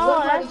kill you. Oh, Go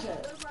to party that's-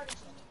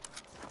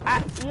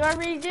 chat. You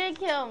already did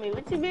kill me.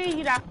 What you mean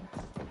you not?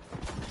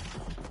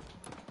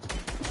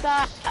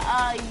 Thought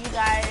you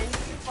guys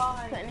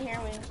couldn't hear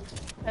me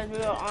because we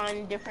were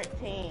on different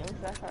teams.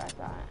 That's what I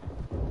thought.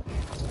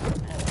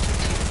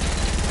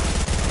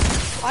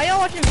 Why y'all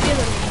watching videos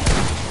of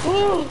me?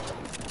 Ooh.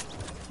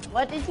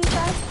 What did you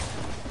say?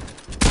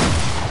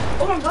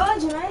 Oh my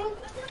god, Jermaine.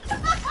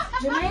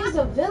 Jermaine's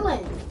a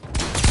villain.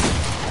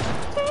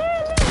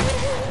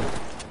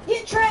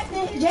 Get trapped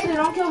in. Jada,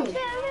 don't kill me.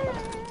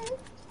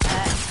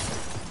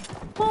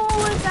 Who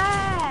was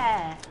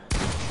that?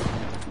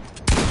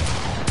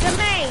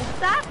 Jermaine,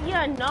 stop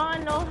your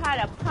know how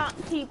to pump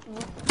people.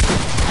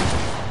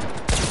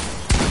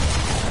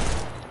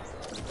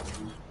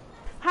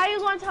 How you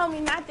gonna tell me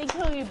not to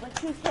kill you,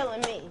 but you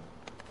killing me?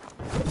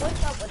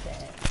 What's up with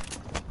that?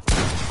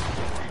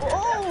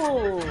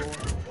 Oh,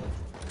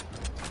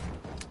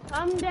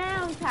 calm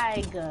down,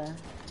 Tiger.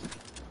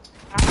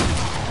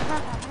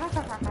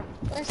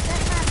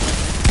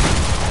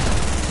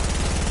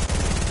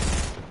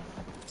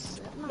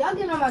 Y'all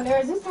getting on my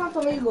nerves. It's time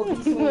for me to go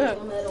beast mode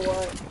no matter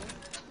what.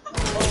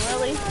 Oh,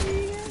 really?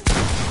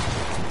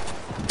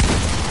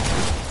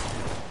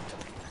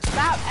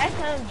 Stop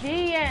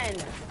SMGing.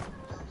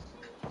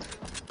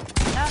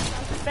 Stop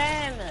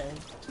spamming.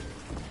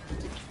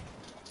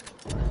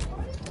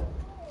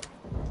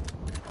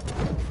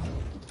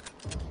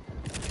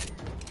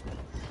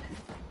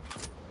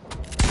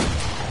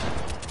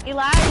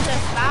 Elijah,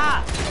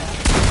 stop.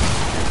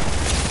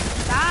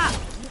 Stop.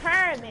 You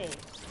heard me.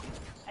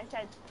 I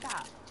said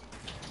stop.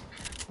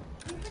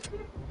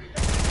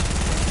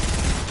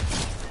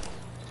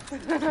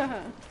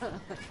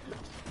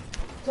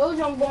 Told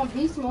you I'm going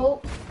beast mode.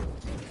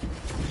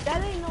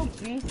 That ain't no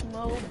beast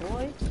mode,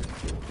 boy.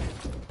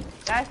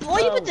 That's Oh,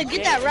 you about to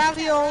get that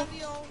ravioli.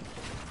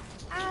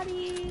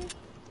 Addy.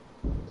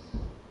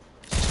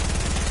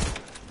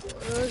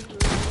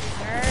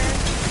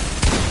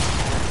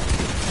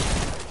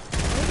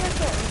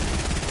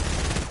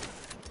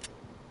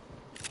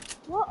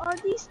 What are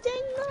these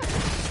things?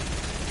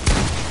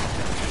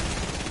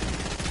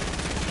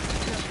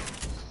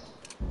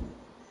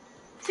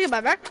 See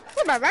my back.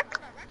 See my back.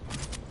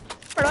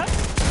 Hold on.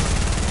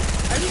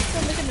 Are you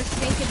still making the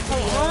stinking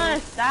video? Come on,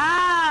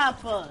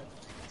 stop.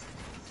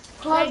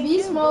 Called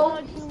beast you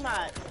mode. doing too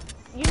much.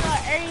 You know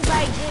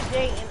everybody get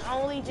Jay and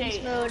only Jay.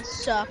 Beast mode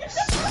sucks.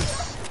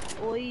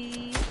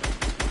 Oi.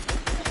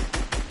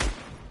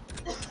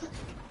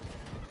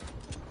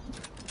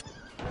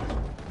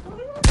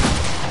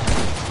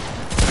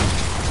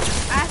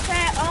 I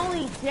said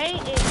only Jay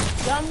and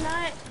dumb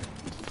nut.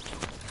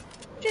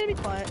 Jada, be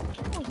quiet.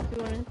 What was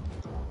doing?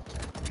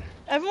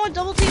 Everyone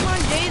double team on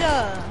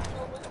Jada.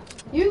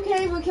 You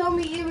can't even kill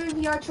me even if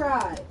y'all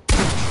tried.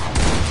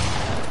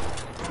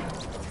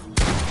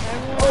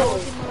 Everyone double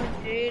team on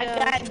I Jada.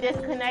 got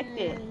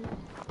disconnected.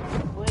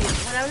 Wait,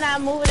 when I'm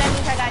not moving, that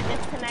means I got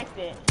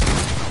disconnected.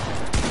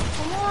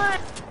 Come on,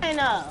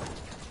 up.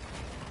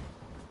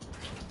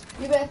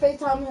 You better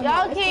FaceTime him.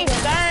 Y'all It's keep okay.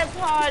 third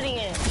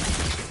partying.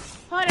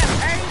 Hold up,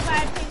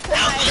 everybody pick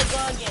somebody to go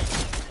against.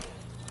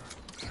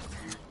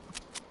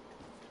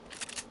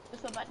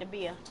 It's about to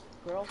be a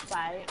girl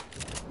fight.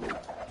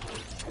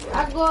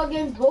 I go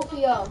against both of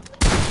y'all.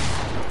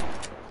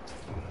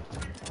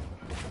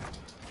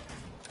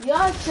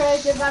 Y'all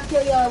trash if I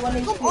kill y'all when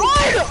they shoot.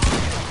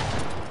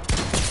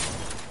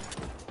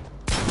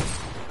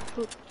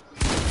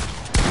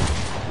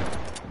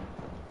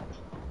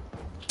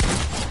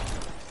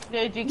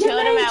 Did you kill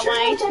him at 1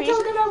 I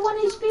killed HP? him at 1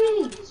 HP.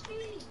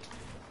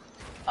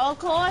 Of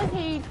course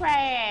he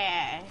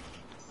trash.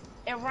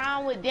 It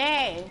wrong with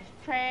Dash.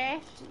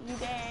 Trash, you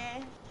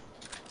Dash.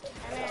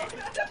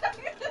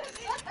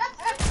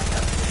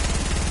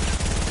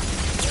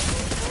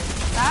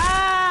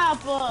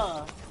 Stop!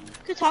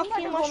 Good I'm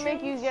talking, gonna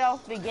make you get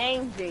off the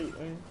game,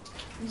 Jayden.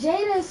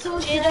 Jada is so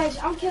trash.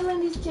 I'm killing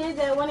these kids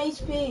at 1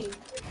 HP.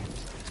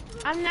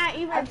 I'm not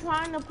even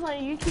trying to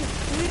play. You keep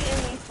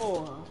shooting me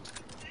for.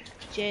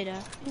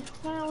 Jada. Just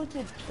playing with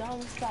your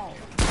dumb self.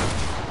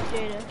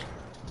 Jada.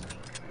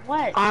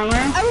 What? Armor?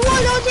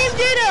 Everyone double team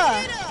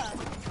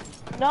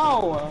Jada.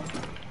 No.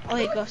 Oh,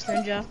 hey, Ghost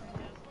Ninja.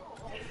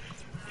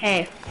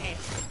 Hey.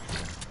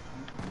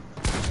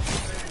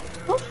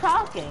 Who's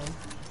talking?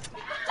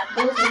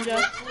 Ghost Ninja.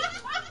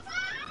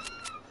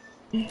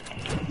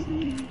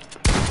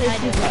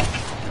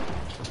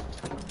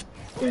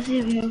 This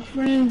is my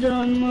friends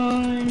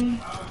online.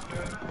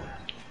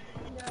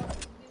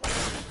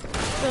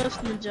 Ghost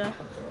Ninja.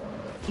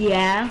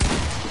 Yeah.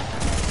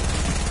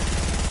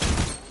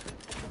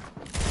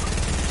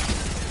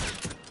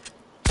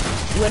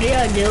 What are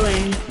y'all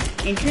doing?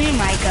 And turn your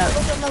mic up.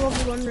 Look at my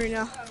level 1 right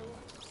now.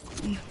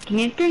 Can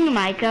you turn your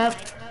mic up?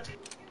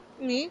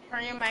 Me?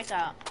 Turn your mic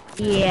up.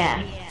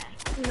 Yeah.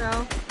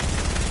 No.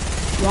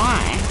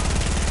 Why?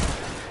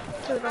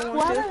 I don't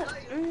What? want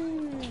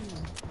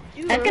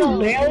I can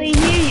barely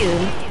hear you.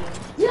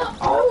 Yeah,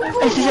 oh my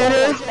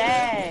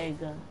Bag.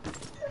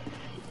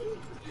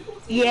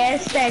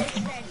 Yes, that's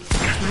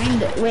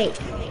kinda. Wait.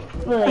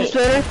 Wait.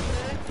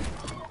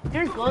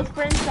 Your ghost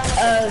friend sounds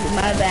Oh,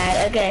 my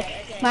bad. Okay.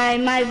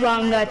 My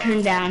volume got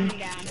turned down.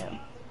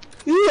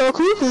 Yeah,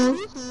 cool.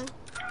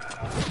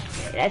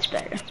 That's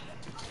better.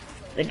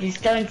 But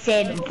just don't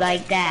say it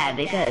like that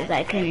because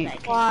I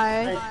couldn't.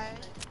 Why?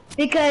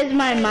 Because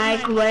my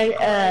mic was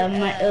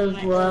it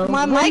was low.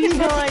 My mic is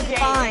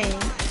fine.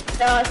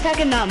 No, I was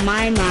talking about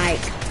my mic.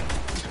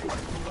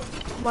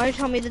 Why you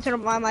tell me to turn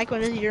up my mic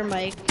when it's your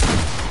mic?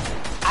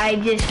 I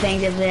just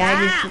think of it.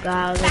 I just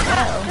forgot. I was like,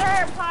 oh.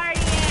 Third party.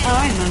 Oh,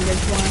 I remember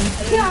this one.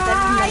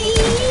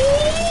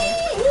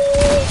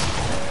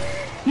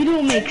 You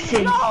don't make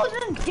sense. No,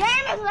 this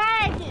game is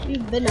lagging.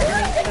 You've been at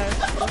make sense.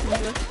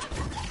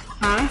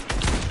 Huh?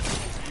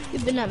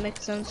 You've been at make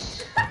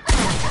sense.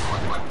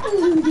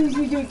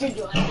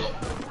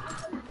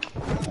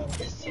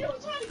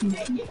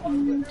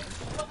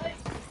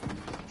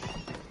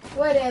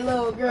 Where that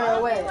little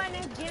girl went? Everyone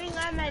is getting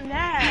on my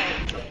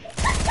nerves.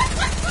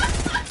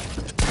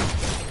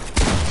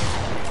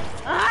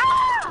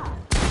 Ah!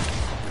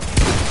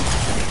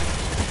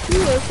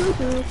 You are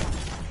cuckoo.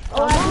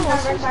 Oh, I do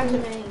not recognize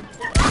your name.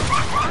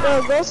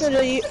 Bro, go to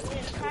the.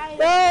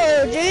 Bro,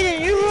 Jaden,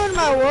 you ruined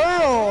my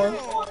world.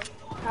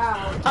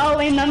 How? Oh,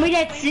 remember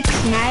that 6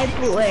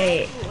 sniper?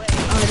 Wait.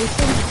 Oh, this is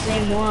the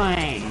same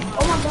one.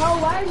 Oh my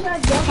god, why is your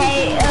double?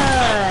 Hey,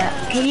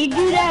 can you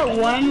do that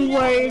one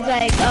where it's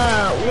like,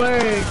 where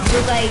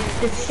it's like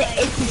it's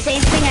the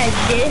same thing as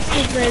this,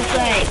 it's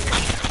like,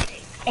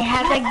 it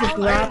has like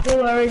the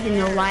grapplers and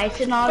the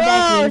lights and all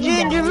that. Bro,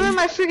 Jaden, you ruined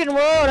my freaking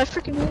world. I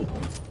freaking hate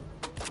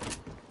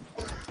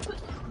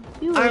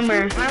you.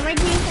 Armor. Armor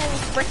piece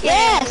and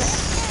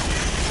Yes!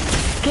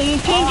 Can you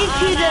change it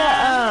to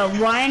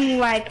the, one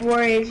like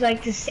where it's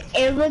like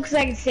it looks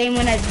like the same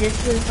one as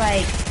this was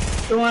like,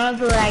 the one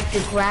with like the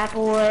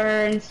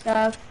grappler and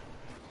stuff.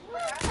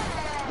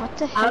 What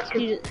the heck?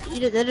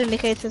 That didn't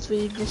make any sense what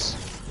you just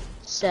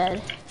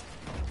said.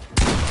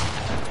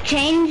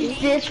 Change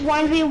this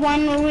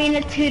 1v1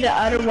 arena to the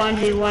other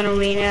 1v1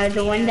 arena,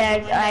 the one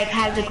that like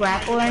has the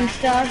grappler and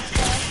stuff.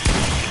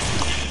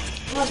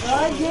 Oh my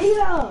god,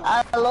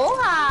 Jada!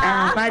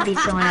 Aloha. Probably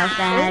someone else that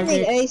That has doesn't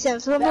make it. any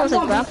sense. Someone was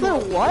like,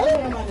 grappler?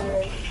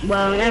 What?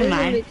 Well, never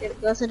mind.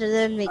 Listen, it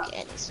didn't make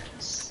any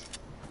sense.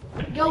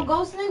 Yo,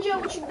 Ghost Ninja,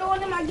 what you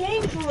doing in my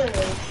game for real?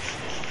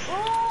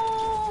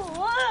 Oh,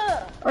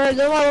 what? Alright,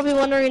 go on, we'll be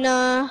wondering,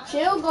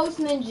 Chill, Ghost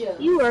Ninja.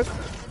 you work.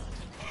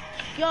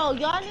 Yo,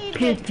 y'all need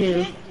Poo to poo.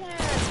 get him.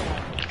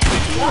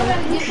 Y'all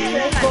gotta get Get to on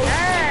this my Ghost.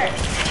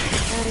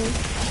 nerves.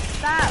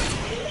 Stop.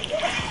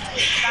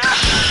 Stop.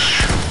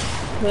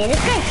 Man,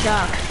 this guy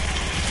sucks.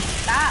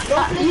 Stop.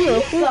 Ghost Ninja,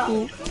 you suck.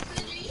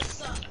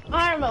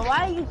 Armor,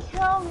 why you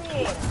kill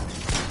me?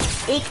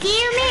 He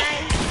killed me.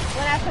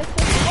 When I put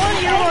this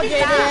On your roll,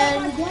 Jaden.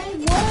 My dang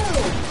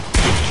world.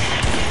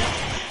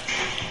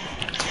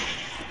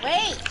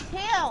 Wait,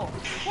 kill.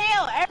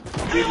 Kill.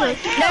 Everyone,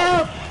 kill.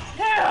 No.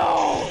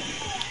 Kill.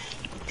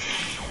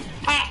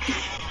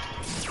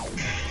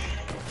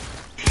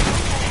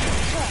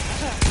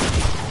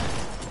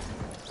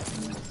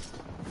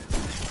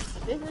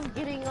 This is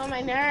getting on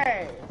my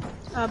nerves.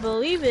 I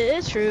believe it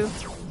is true.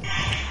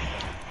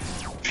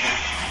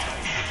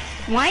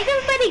 Why is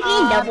everybody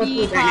getting double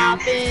teamed right now?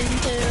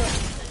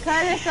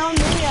 Cause there's so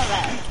many of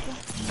us.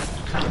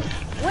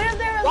 What if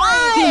there was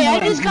Why? I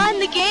just got in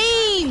the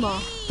game.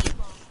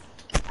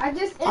 I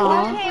just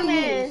Aw. came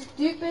in.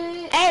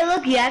 Stupid. Hey,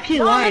 look, you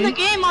actually I'm in the won.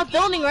 game. I'm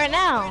building right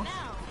now.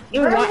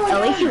 You won.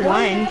 At least you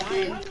won.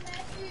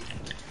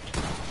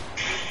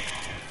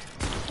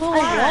 Who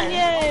won?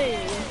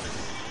 Yay!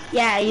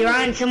 Yeah, you're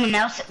on someone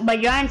else,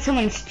 but you're on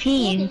someone's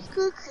team.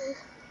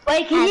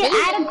 Wait, can you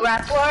add a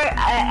grappler?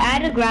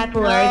 Add a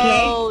grappler,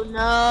 okay?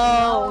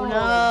 No,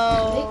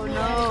 no,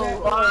 no.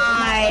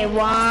 Why?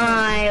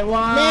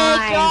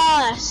 Make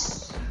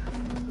us.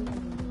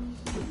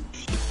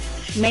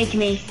 Make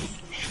me.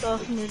 Go,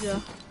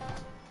 Ninja.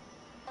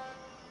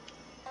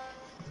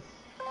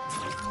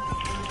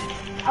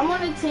 I'm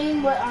on a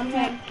team, but I'm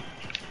not.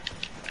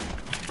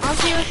 I'll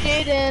see you with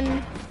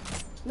Jaden.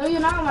 No, you're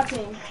not on my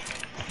team.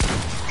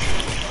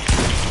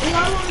 We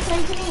all on the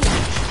same team.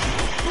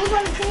 Who's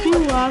on the team? You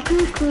walk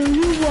cuckoo,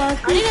 you walk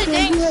I need a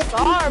dang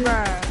scar,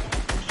 bro.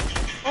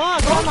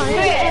 Hold on,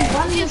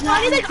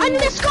 I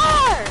need a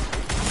scar.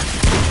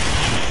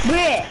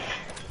 Brit.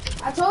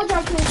 I told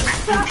y'all to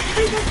stop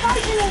freaking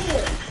fighting in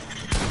it.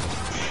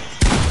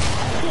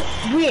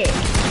 Brit.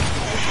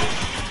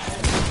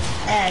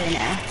 I don't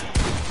know.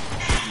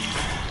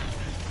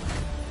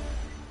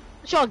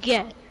 What y'all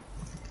get?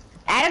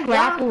 Add a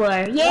grappler.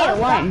 Yeah, Y'all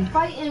one. stop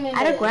fighting in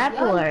Add a here.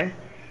 grappler.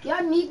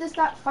 Y'all need to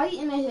stop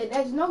fighting in here.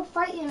 There's no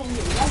fighting in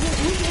here. Y'all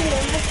just leave it here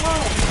and let's go.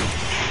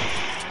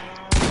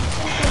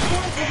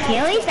 Can you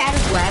at least add a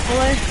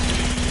grappler?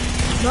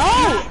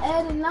 Not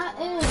adding, not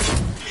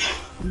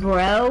in.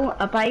 Bro,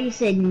 I thought you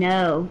said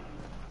no.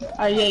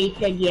 Oh yeah, you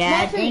said yeah,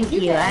 Matt, thank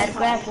you you. can Add a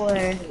add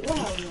grappler.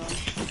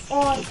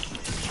 Oh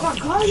my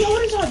god, yo,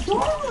 what is y'all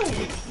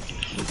doing?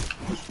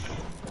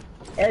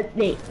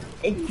 Update.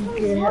 It's What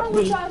good is wrong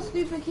with update. y'all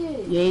stupid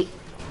kids? Yeet.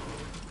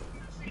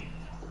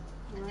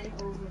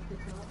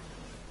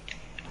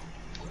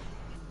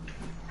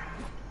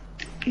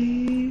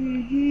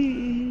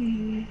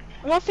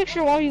 I'm gonna fix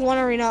your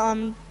 1v1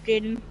 arena,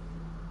 Jaden.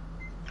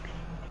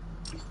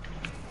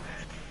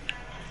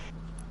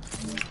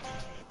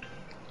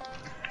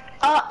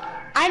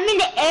 I'm in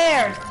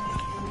fair.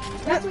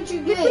 That's what you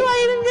You get.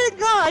 didn't even get a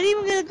gun. I didn't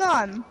even get a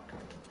gun.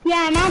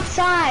 Yeah, I'm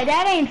outside.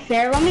 That ain't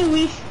fair. Let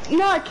me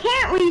No, I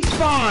can't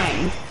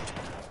respawn.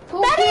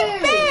 Who That cares?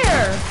 ain't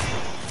fair.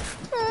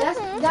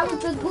 That was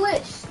the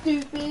glitch,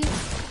 stupid.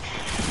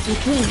 You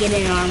can't get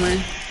in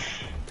armor.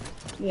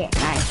 Yeah,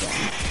 nice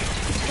one.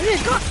 I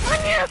got a gun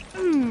on you.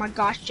 Oh my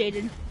gosh,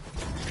 Jaden.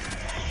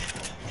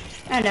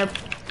 I know.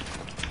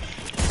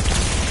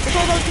 It's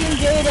all about team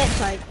Jaden that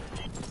side.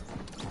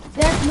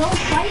 There's no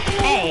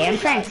fighting. Hey, I'm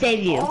trying to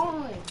save you.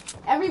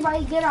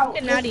 Everybody get out.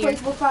 Getting out of This here.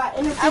 place will fight.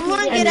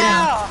 Everyone get know.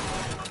 out.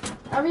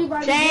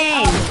 Everybody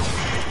Same. get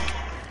out.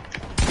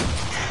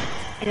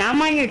 And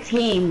I'm on your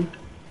team.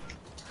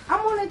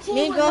 I'm on a team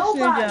Me with Ghost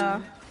nobody.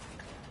 Ninja.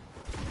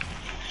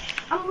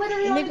 I'm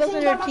literally on Me the Ghost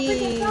team by Ninja my freaking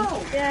team.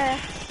 self. Yeah.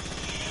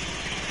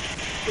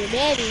 Your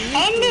daddy.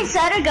 And this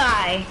other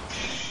guy.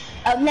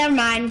 Oh, never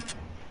mind.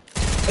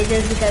 It's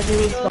just because we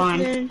Ghost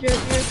spawned. Ninja,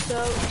 you're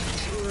so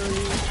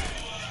rude.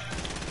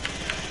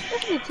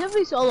 This is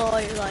activity solo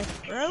all your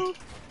life, bro.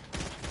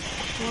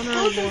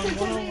 Who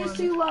sensitivity is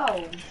too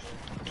low?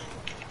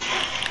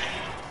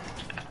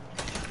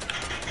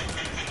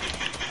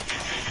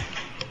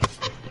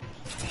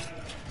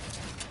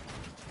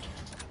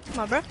 Come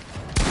on, bro.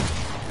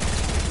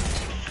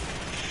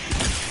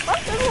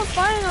 What's everyone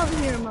fighting over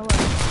here in my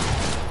life?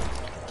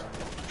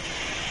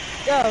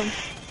 Yo.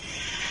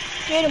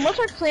 Jaden, what's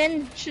our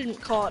clan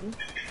shouldn't called?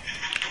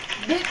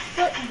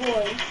 Bigfoot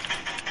boy.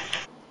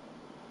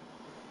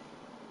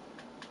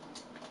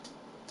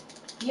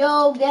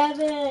 Yo,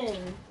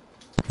 Gavin.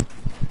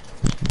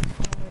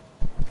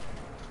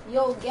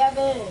 Yo,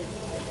 Gavin.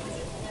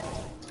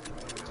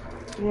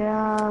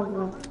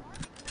 Yeah.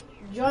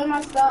 Join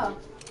my stuff.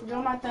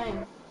 Join my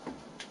thing.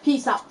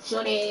 Peace out.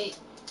 Shut it.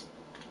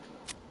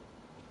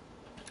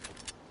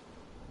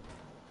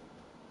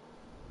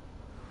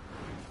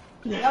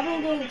 Y'all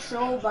been getting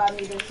trolled by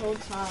me this whole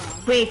time.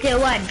 Wait, till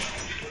what?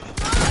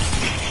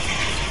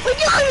 What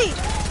you got me?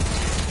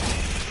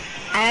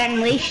 I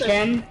unleashed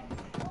them.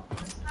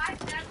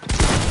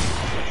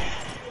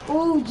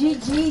 Ooh,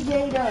 GG,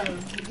 Jada.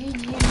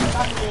 GG, you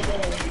got me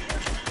there.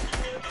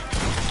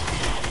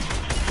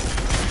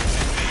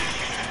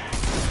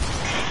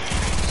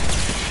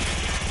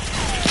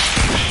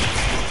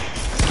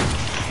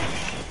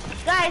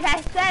 Guys,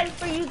 I said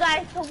for you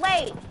guys to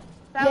wait.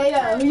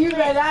 Jada, you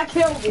ready? I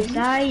killed me.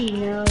 Now you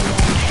know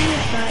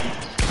that.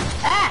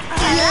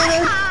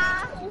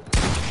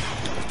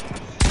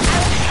 I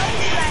was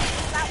telling you guys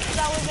to stop because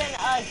I was in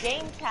a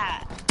game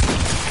chat.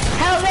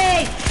 Help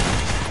me!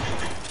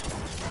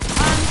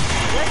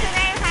 What's your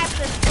name? Has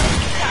to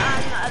switch to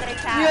on the other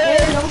chat.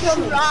 Yeah, don't kill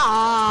me.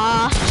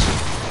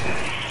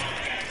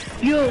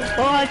 You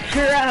are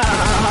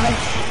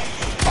trash.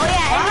 Oh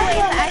yeah,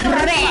 anyways,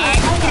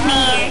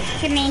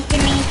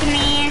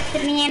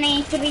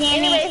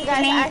 anyways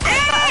guys, I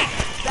said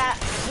that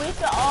we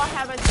should all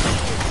have a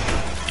team.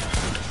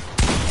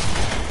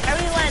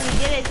 Everyone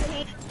get a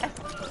team.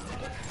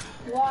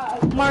 Why?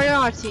 Mario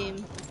on our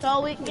team.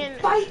 So we can.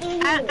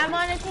 Fighting. I'm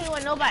on a team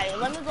with nobody.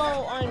 Let me go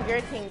on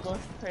your team,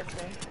 Ghost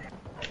Person.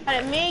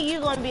 But me and you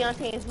gonna be on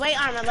teams. Wait,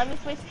 Armor, let me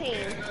switch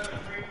teams.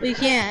 We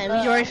can't. We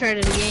already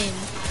started the game.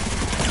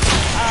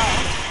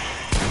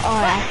 Oh,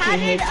 I But how actually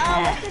hate did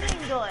that. what's the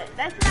name do it?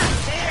 That's not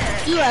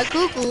fair. You are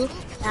cuckoo.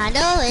 I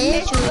know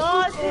It's it's you.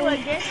 yours two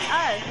against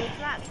us. It's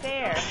not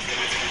fair.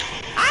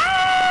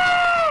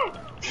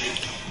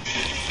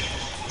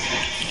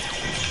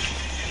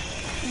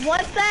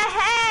 What the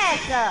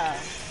heck?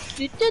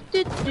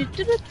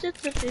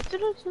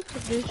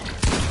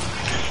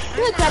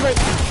 Look, Robert.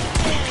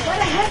 Where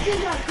the heck is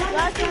your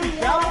country,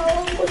 yo?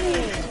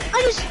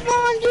 I just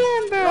spawned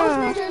in, Those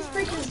bro. ninjas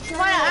freaking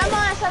Come on, I'm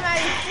on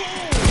somebody's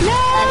team. No.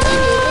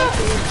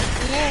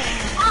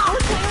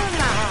 Whose team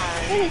am I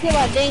What do you think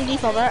about dang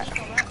default, bro? on?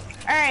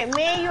 Alright,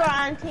 me and you are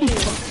on team.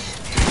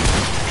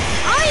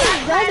 I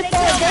am glad to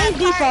play dang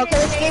default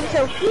because this game's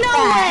so No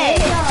way!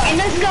 And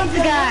let's go the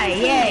guy,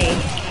 yay.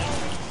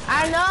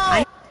 I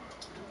know.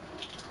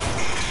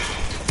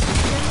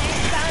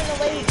 Find a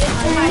way to get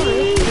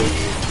somebody.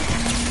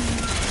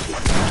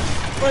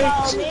 Wait,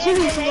 So, me and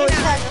Jimmy's Janae more are-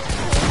 time.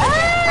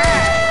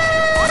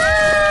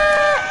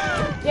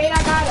 Jade,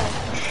 I got her.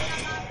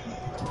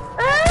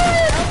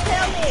 Don't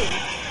kill me.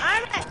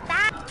 I'm at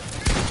that.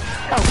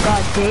 Oh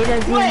god,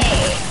 Jada's in.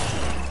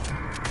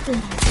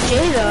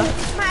 Jada.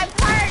 My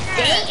partner.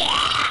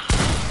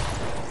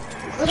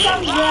 What's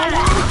up,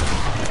 Jada?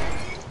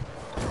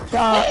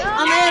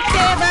 I'm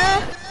AFK, bro.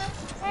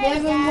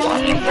 Devin,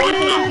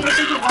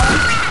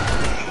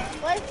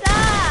 What's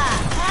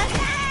up?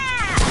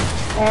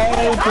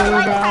 Hey,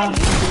 Jada.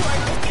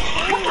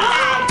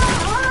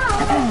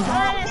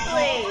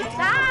 Honestly,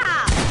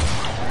 stop.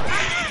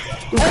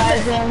 You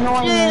guys are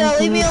annoying. Jada,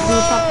 leave me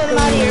alone. I'm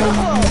out of here.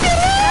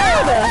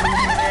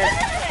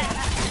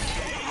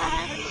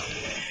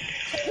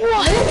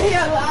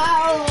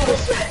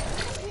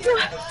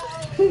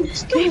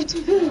 This game's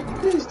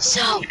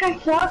so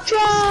trash.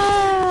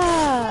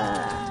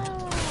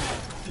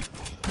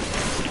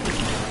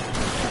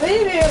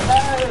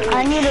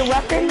 I need a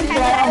weapon.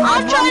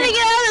 I'm trying to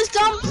get out of this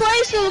dumb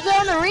place so we'll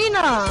go in the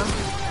arena.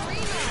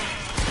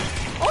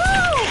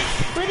 Oh,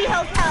 Booty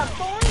Hole,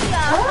 California.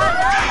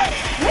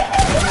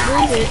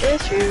 It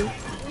is true.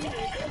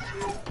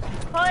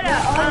 Hold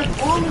up.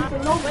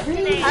 What's the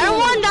name? I don't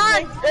want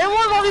that. I don't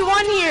want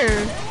 1v1 here.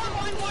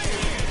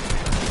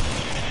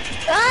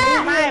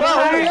 Bro,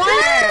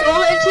 go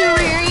into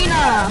the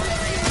arena.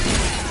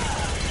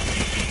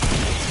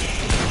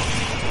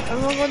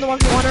 Everyone won the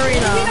 1v1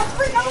 arena.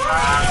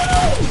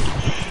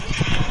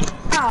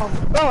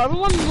 Bro,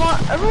 everyone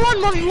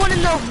 1v1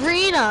 in the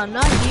arena,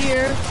 not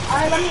here.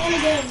 Alright, let me end the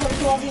game and put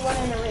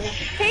 1v1 in the arena.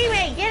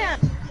 Teammate, get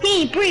him.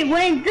 Team 3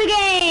 wins the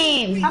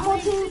game. I'm on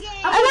team.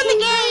 I won the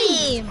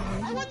game.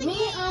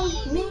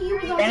 Me, you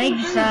was on That team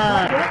makes 3.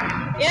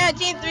 Yeah,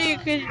 team 3, you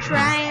could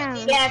try him.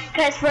 Yeah,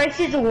 because first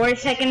is the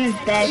worst, second is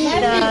best.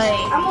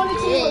 I'm on the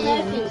team with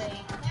Matthew.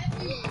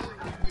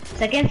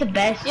 Second is the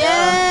best.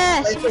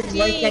 Yes, First is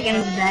worst, second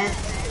is best.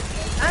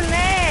 I'm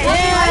mad.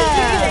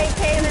 Yeah. They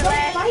came in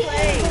last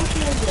place.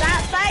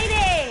 Stop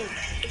fighting.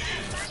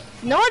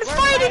 No one's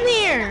fighting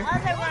here.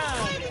 Other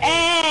room.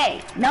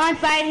 Hey, no one's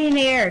fighting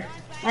here.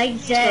 Like you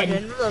said.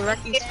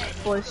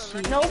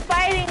 No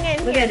fighting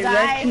in Look here, at the guys.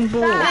 Wrecking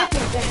Bull. Stop. No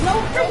No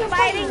freaking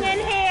fighting in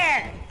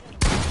here.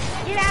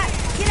 Get out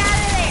of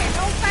there.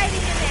 No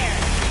fighting in there.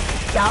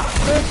 Stop.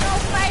 No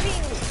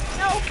fighting.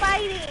 No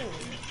fighting.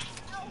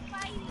 No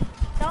fighting.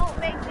 Don't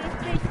make me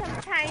speak some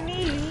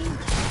Chinese.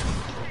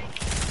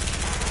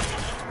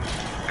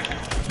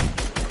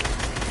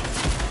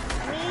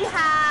 Ni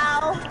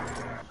hao.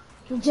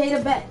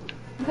 Jada bet.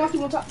 You want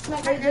to talk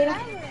smack right, Jada?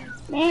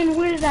 Man,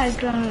 where did I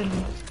go?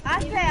 I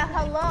said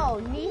hello.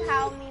 Ni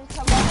hao means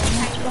hello in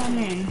Chinese. Come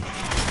in.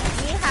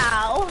 Ni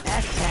hao.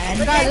 That's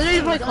sad. Guys,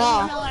 literally play Don't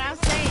Claw. you know what I'm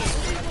saying?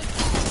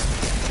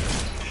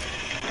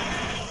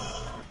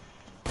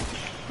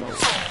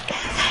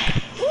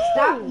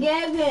 Stop,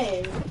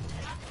 Gavin.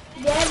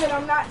 Gavin,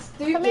 I'm not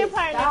stupid. Come here,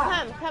 partner.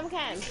 Stop. Come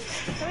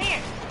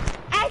here.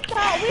 I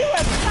thought we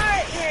were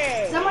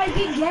partners. Somebody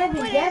get Gavin.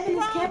 What is Gavin is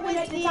wrong camping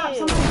at with the top. you?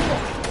 Somebody get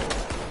him.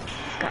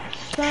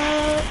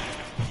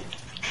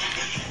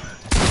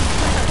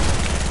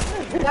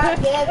 Stop, What are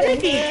Gavin.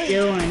 they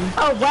doing?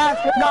 Oh wow,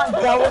 they're not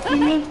double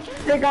teaming?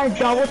 They're not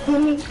double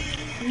teaming?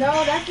 No,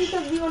 that's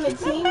because we on the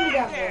team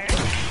together.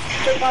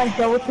 They're not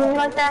double teaming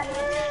like that?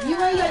 You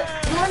and you're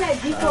on that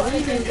default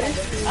team together.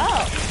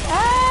 Oh.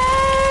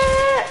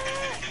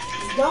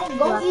 Don't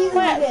go easy with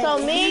What? it. So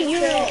me and you,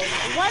 said.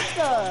 what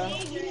the?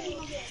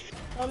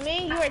 So me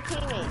and you are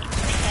teammates.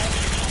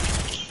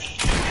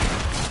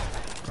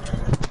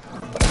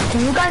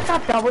 Can you guys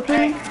stop double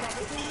teaming?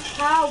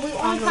 How? We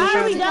on How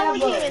are we team double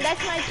together. teaming?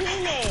 That's my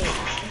teammate.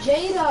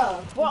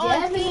 Jada. We're on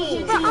Gavin is team.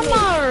 your I'm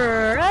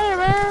teammate.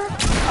 alright.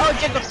 Oh,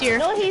 Jacob's here.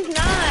 No, he's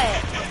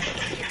not.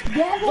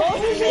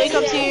 Gavin is your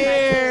Jacob's teammate.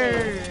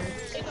 here.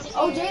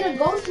 Oh, Jada,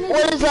 Ghost Ninja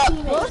What is your up?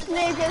 teammate. Ghost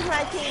Ninja is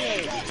my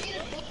teammate.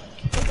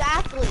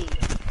 Exactly.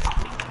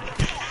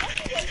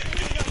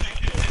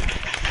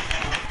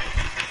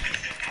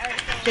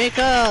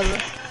 Jacob.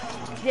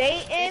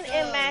 Jayden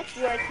and Max,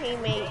 you are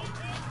teammates.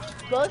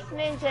 Ghost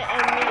Ninja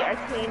and me are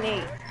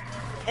teammates.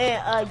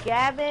 And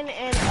Gavin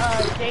and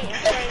Jayden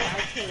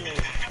are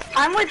teammates.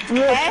 I'm with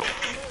you. Okay?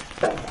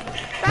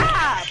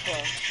 Stop!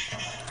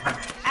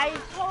 I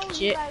told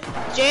you guys.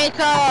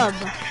 Jacob.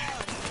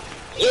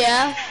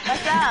 Yeah.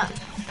 What's up?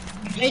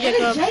 Hey, What is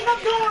Jacob. Jacob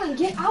doing?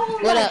 Get out of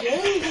What my up?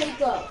 game,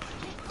 Jacob.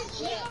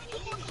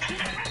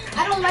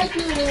 I don't like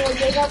you anymore,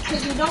 Jacob,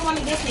 because you don't want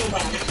to get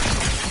nobody.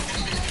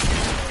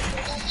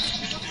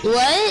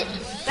 What?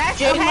 That's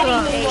Jacob.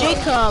 petty.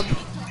 Jacob.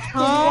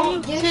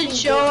 Come Give to me,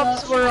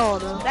 Jacob's Jacob.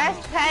 world.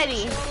 That's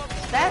petty.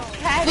 That's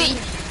petty.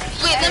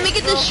 Wait, let me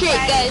get this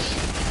straight, guys.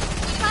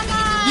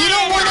 You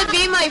don't want to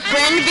be my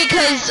friend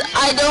because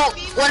I don't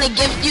want to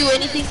gift you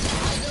anything?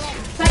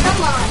 Like, I'm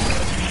lying.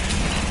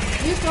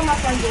 You still my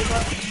friend,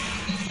 Jacob.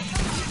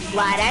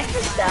 Wow, that's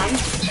just dumb.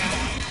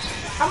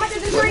 I'm about to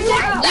destroy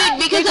Jacob. Dude,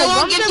 because I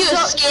won't gift you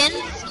a skin?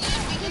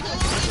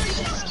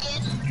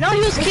 No, he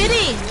was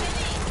kidding.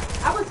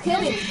 I was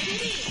kidding.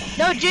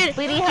 No,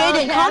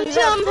 Jaden, come to his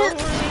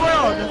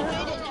world.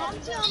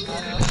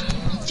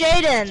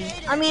 Jaden,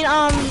 I mean,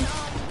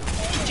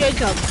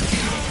 Jacob.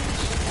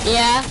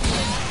 Yeah.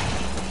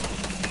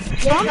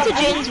 Come to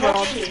Jaden's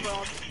world.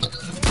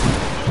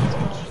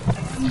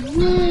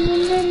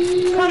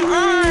 Come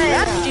on,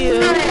 that's you.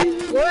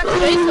 Where's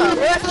Jacob?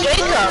 Where's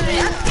Jacob?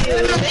 That's you.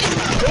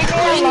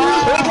 Hey,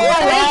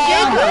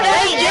 Jacob.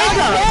 Hey,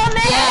 Jacob.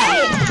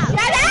 Yeah.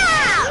 Shut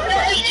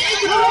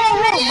up!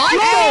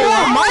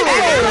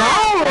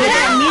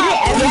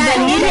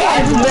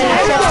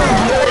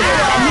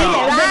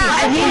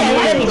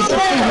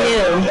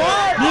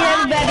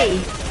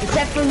 Everybody,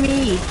 except for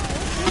me.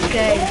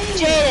 Okay.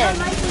 Jaden.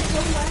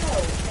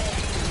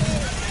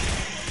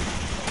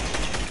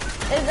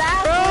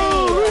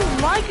 Exactly. Whose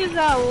mic is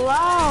that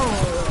loud?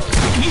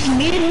 Just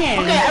mute him.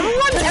 Okay,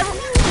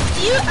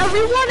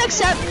 everyone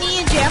except me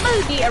and Jay. I'm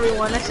gonna beat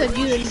everyone except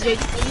you and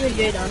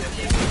Jaden.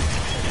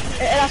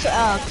 And also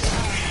Alex.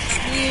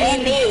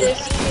 And me.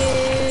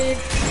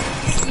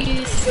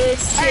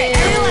 Alright,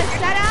 everyone,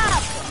 shut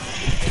up!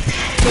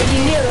 Did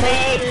you mute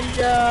me?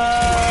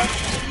 Ninja.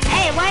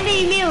 Hey, why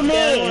did you mute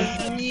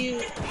me?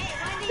 Mute.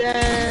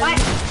 Then.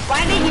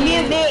 Why did you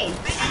mute me?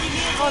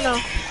 Oh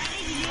no.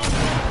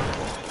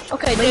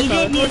 Okay, But you Jacob.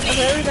 didn't mute me.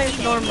 Okay,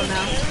 everything's normal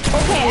now.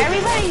 Okay,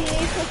 everybody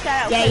needs to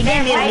shut up. Yeah, you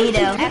didn't mute me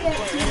though.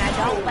 And I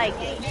don't like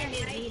it.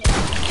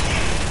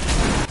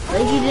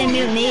 But you didn't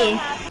mute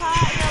me.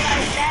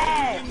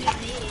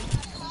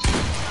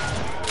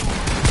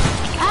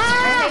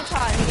 Ah!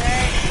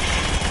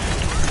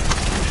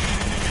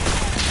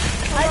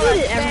 I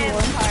did it,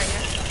 everyone.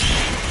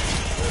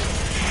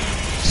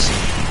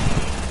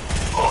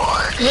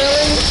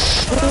 Really?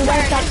 You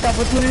guys stop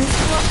double teaming?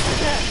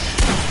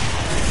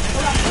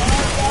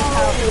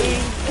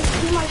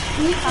 It's too much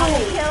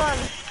people. Kill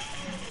him.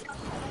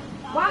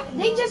 Why?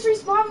 They just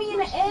respawn me in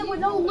the air with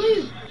no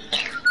loot.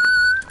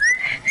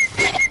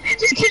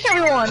 Just kick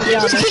everyone,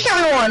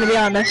 to be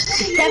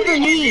honest.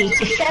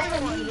 Except for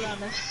me.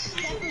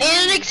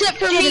 And except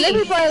for Jaden, let me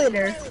me. play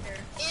later.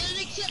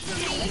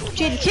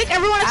 Jaden, kick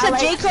everyone except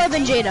Jacob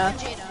and Jada.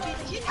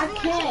 I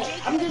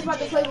can't. I'm just about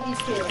to play with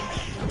these kids.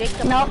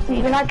 Nope,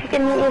 you're not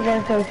kicking me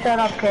either, so shut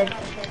up, kid.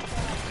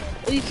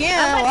 You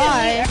can't,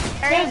 why?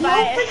 There's no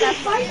freaking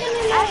fighting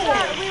in I there.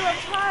 thought we were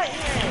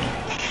partners.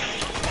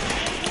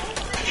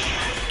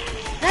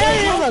 I don't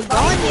even have a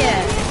gun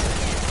yet.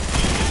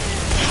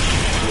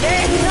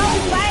 There's no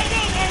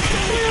fighting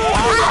until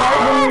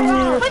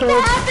What's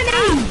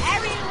happening?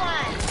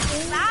 everyone.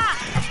 Stop.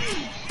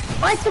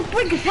 What the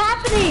frick is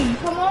happening?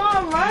 Come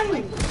on,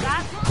 run.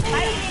 Stop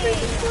fighting.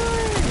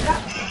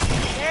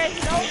 There's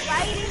no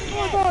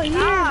fighting.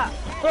 Stop.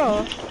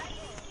 Bro.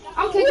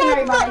 I'm kicking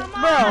everybody.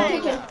 Bro.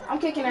 I'm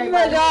kicking Oh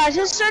my everybody. gosh,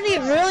 this is starting to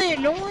get really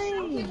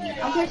annoying.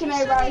 I'm kicking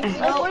everybody.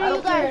 No, What I are you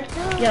don't care. guys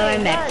doing? Yo,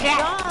 I'm back.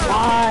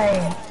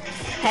 Why?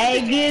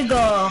 Hey,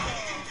 Google.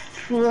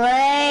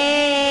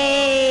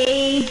 Play.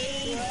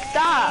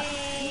 Stop.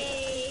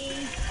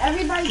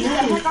 Everybody get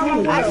the heck out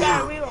of my I world.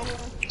 thought we were.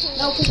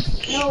 No.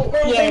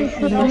 Yes,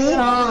 the I'm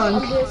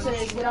song. dead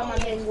serious. Get out my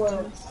dang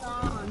world.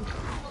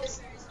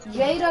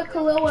 Jada,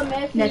 Khalil, and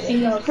Matthew.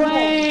 Nothing and is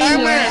playing.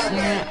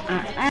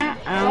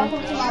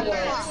 Welcome to my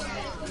world.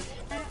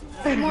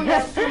 Come on,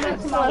 guys. Come back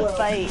to my Let's world.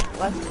 fight.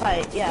 Let's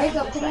fight. Yeah.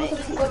 Jacob, come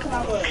on to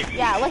my world.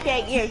 Yeah, look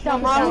at your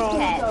dumb These dumb kids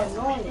head. are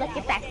annoying. Look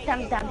at that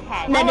dumb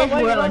head. Not this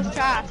world.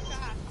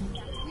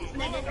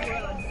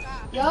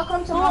 Y'all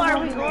come to Who my are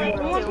we world. going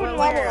to?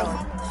 Where?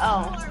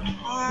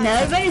 Oh. No,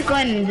 everybody's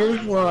going into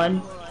this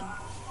world.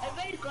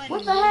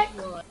 What the heck?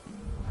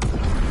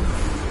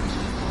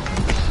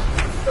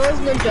 Those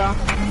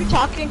Ninja. You're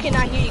talking,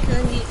 cannot hear you,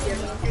 couldn't hear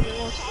you.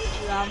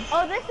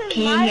 Oh, this is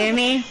Can you my. hear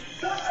me?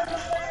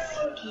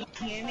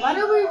 Why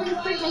do we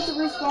freaking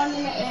respawn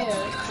in the air?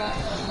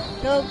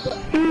 No,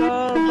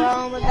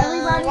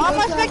 Everybody why am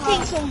I go to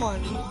spectating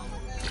someone?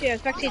 Yeah,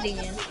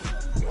 spectating you.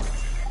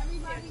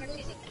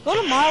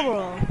 Go to my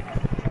world.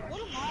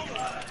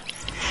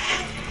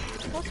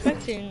 Go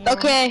spectating.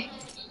 Okay.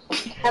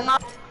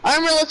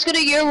 Armor, let's go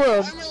to your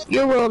world.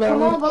 Your world,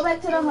 Come Armor. on, go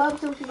back to the hub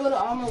so we can go to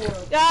Armor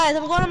World. Guys,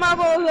 I'm going to my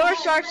world. Whoever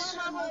starts.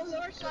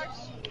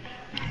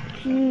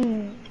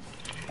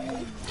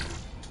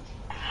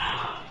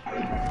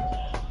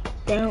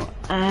 Don't,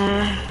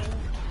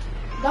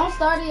 Don't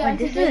start it yet.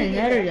 this is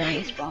another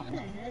giant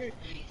spawn.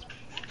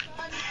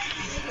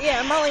 Yeah,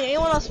 I'm not letting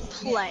anyone else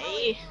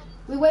play.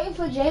 We waiting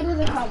for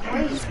Jada to come.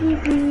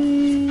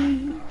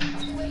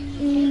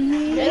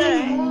 Wait.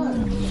 Jada.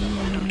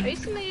 Come Are you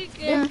still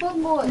making Big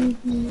foot boy.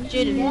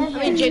 Jaden? I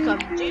mean Jacob.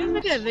 Jaden's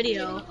making a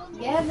video.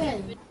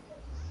 Gavin.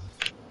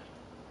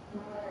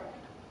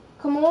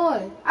 Come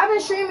on. I've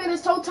been streaming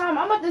this whole time.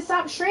 I'm about to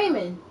stop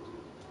streaming.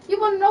 You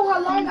wanna know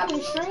how long I've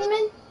been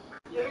streaming?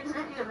 You're just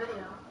making a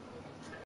video.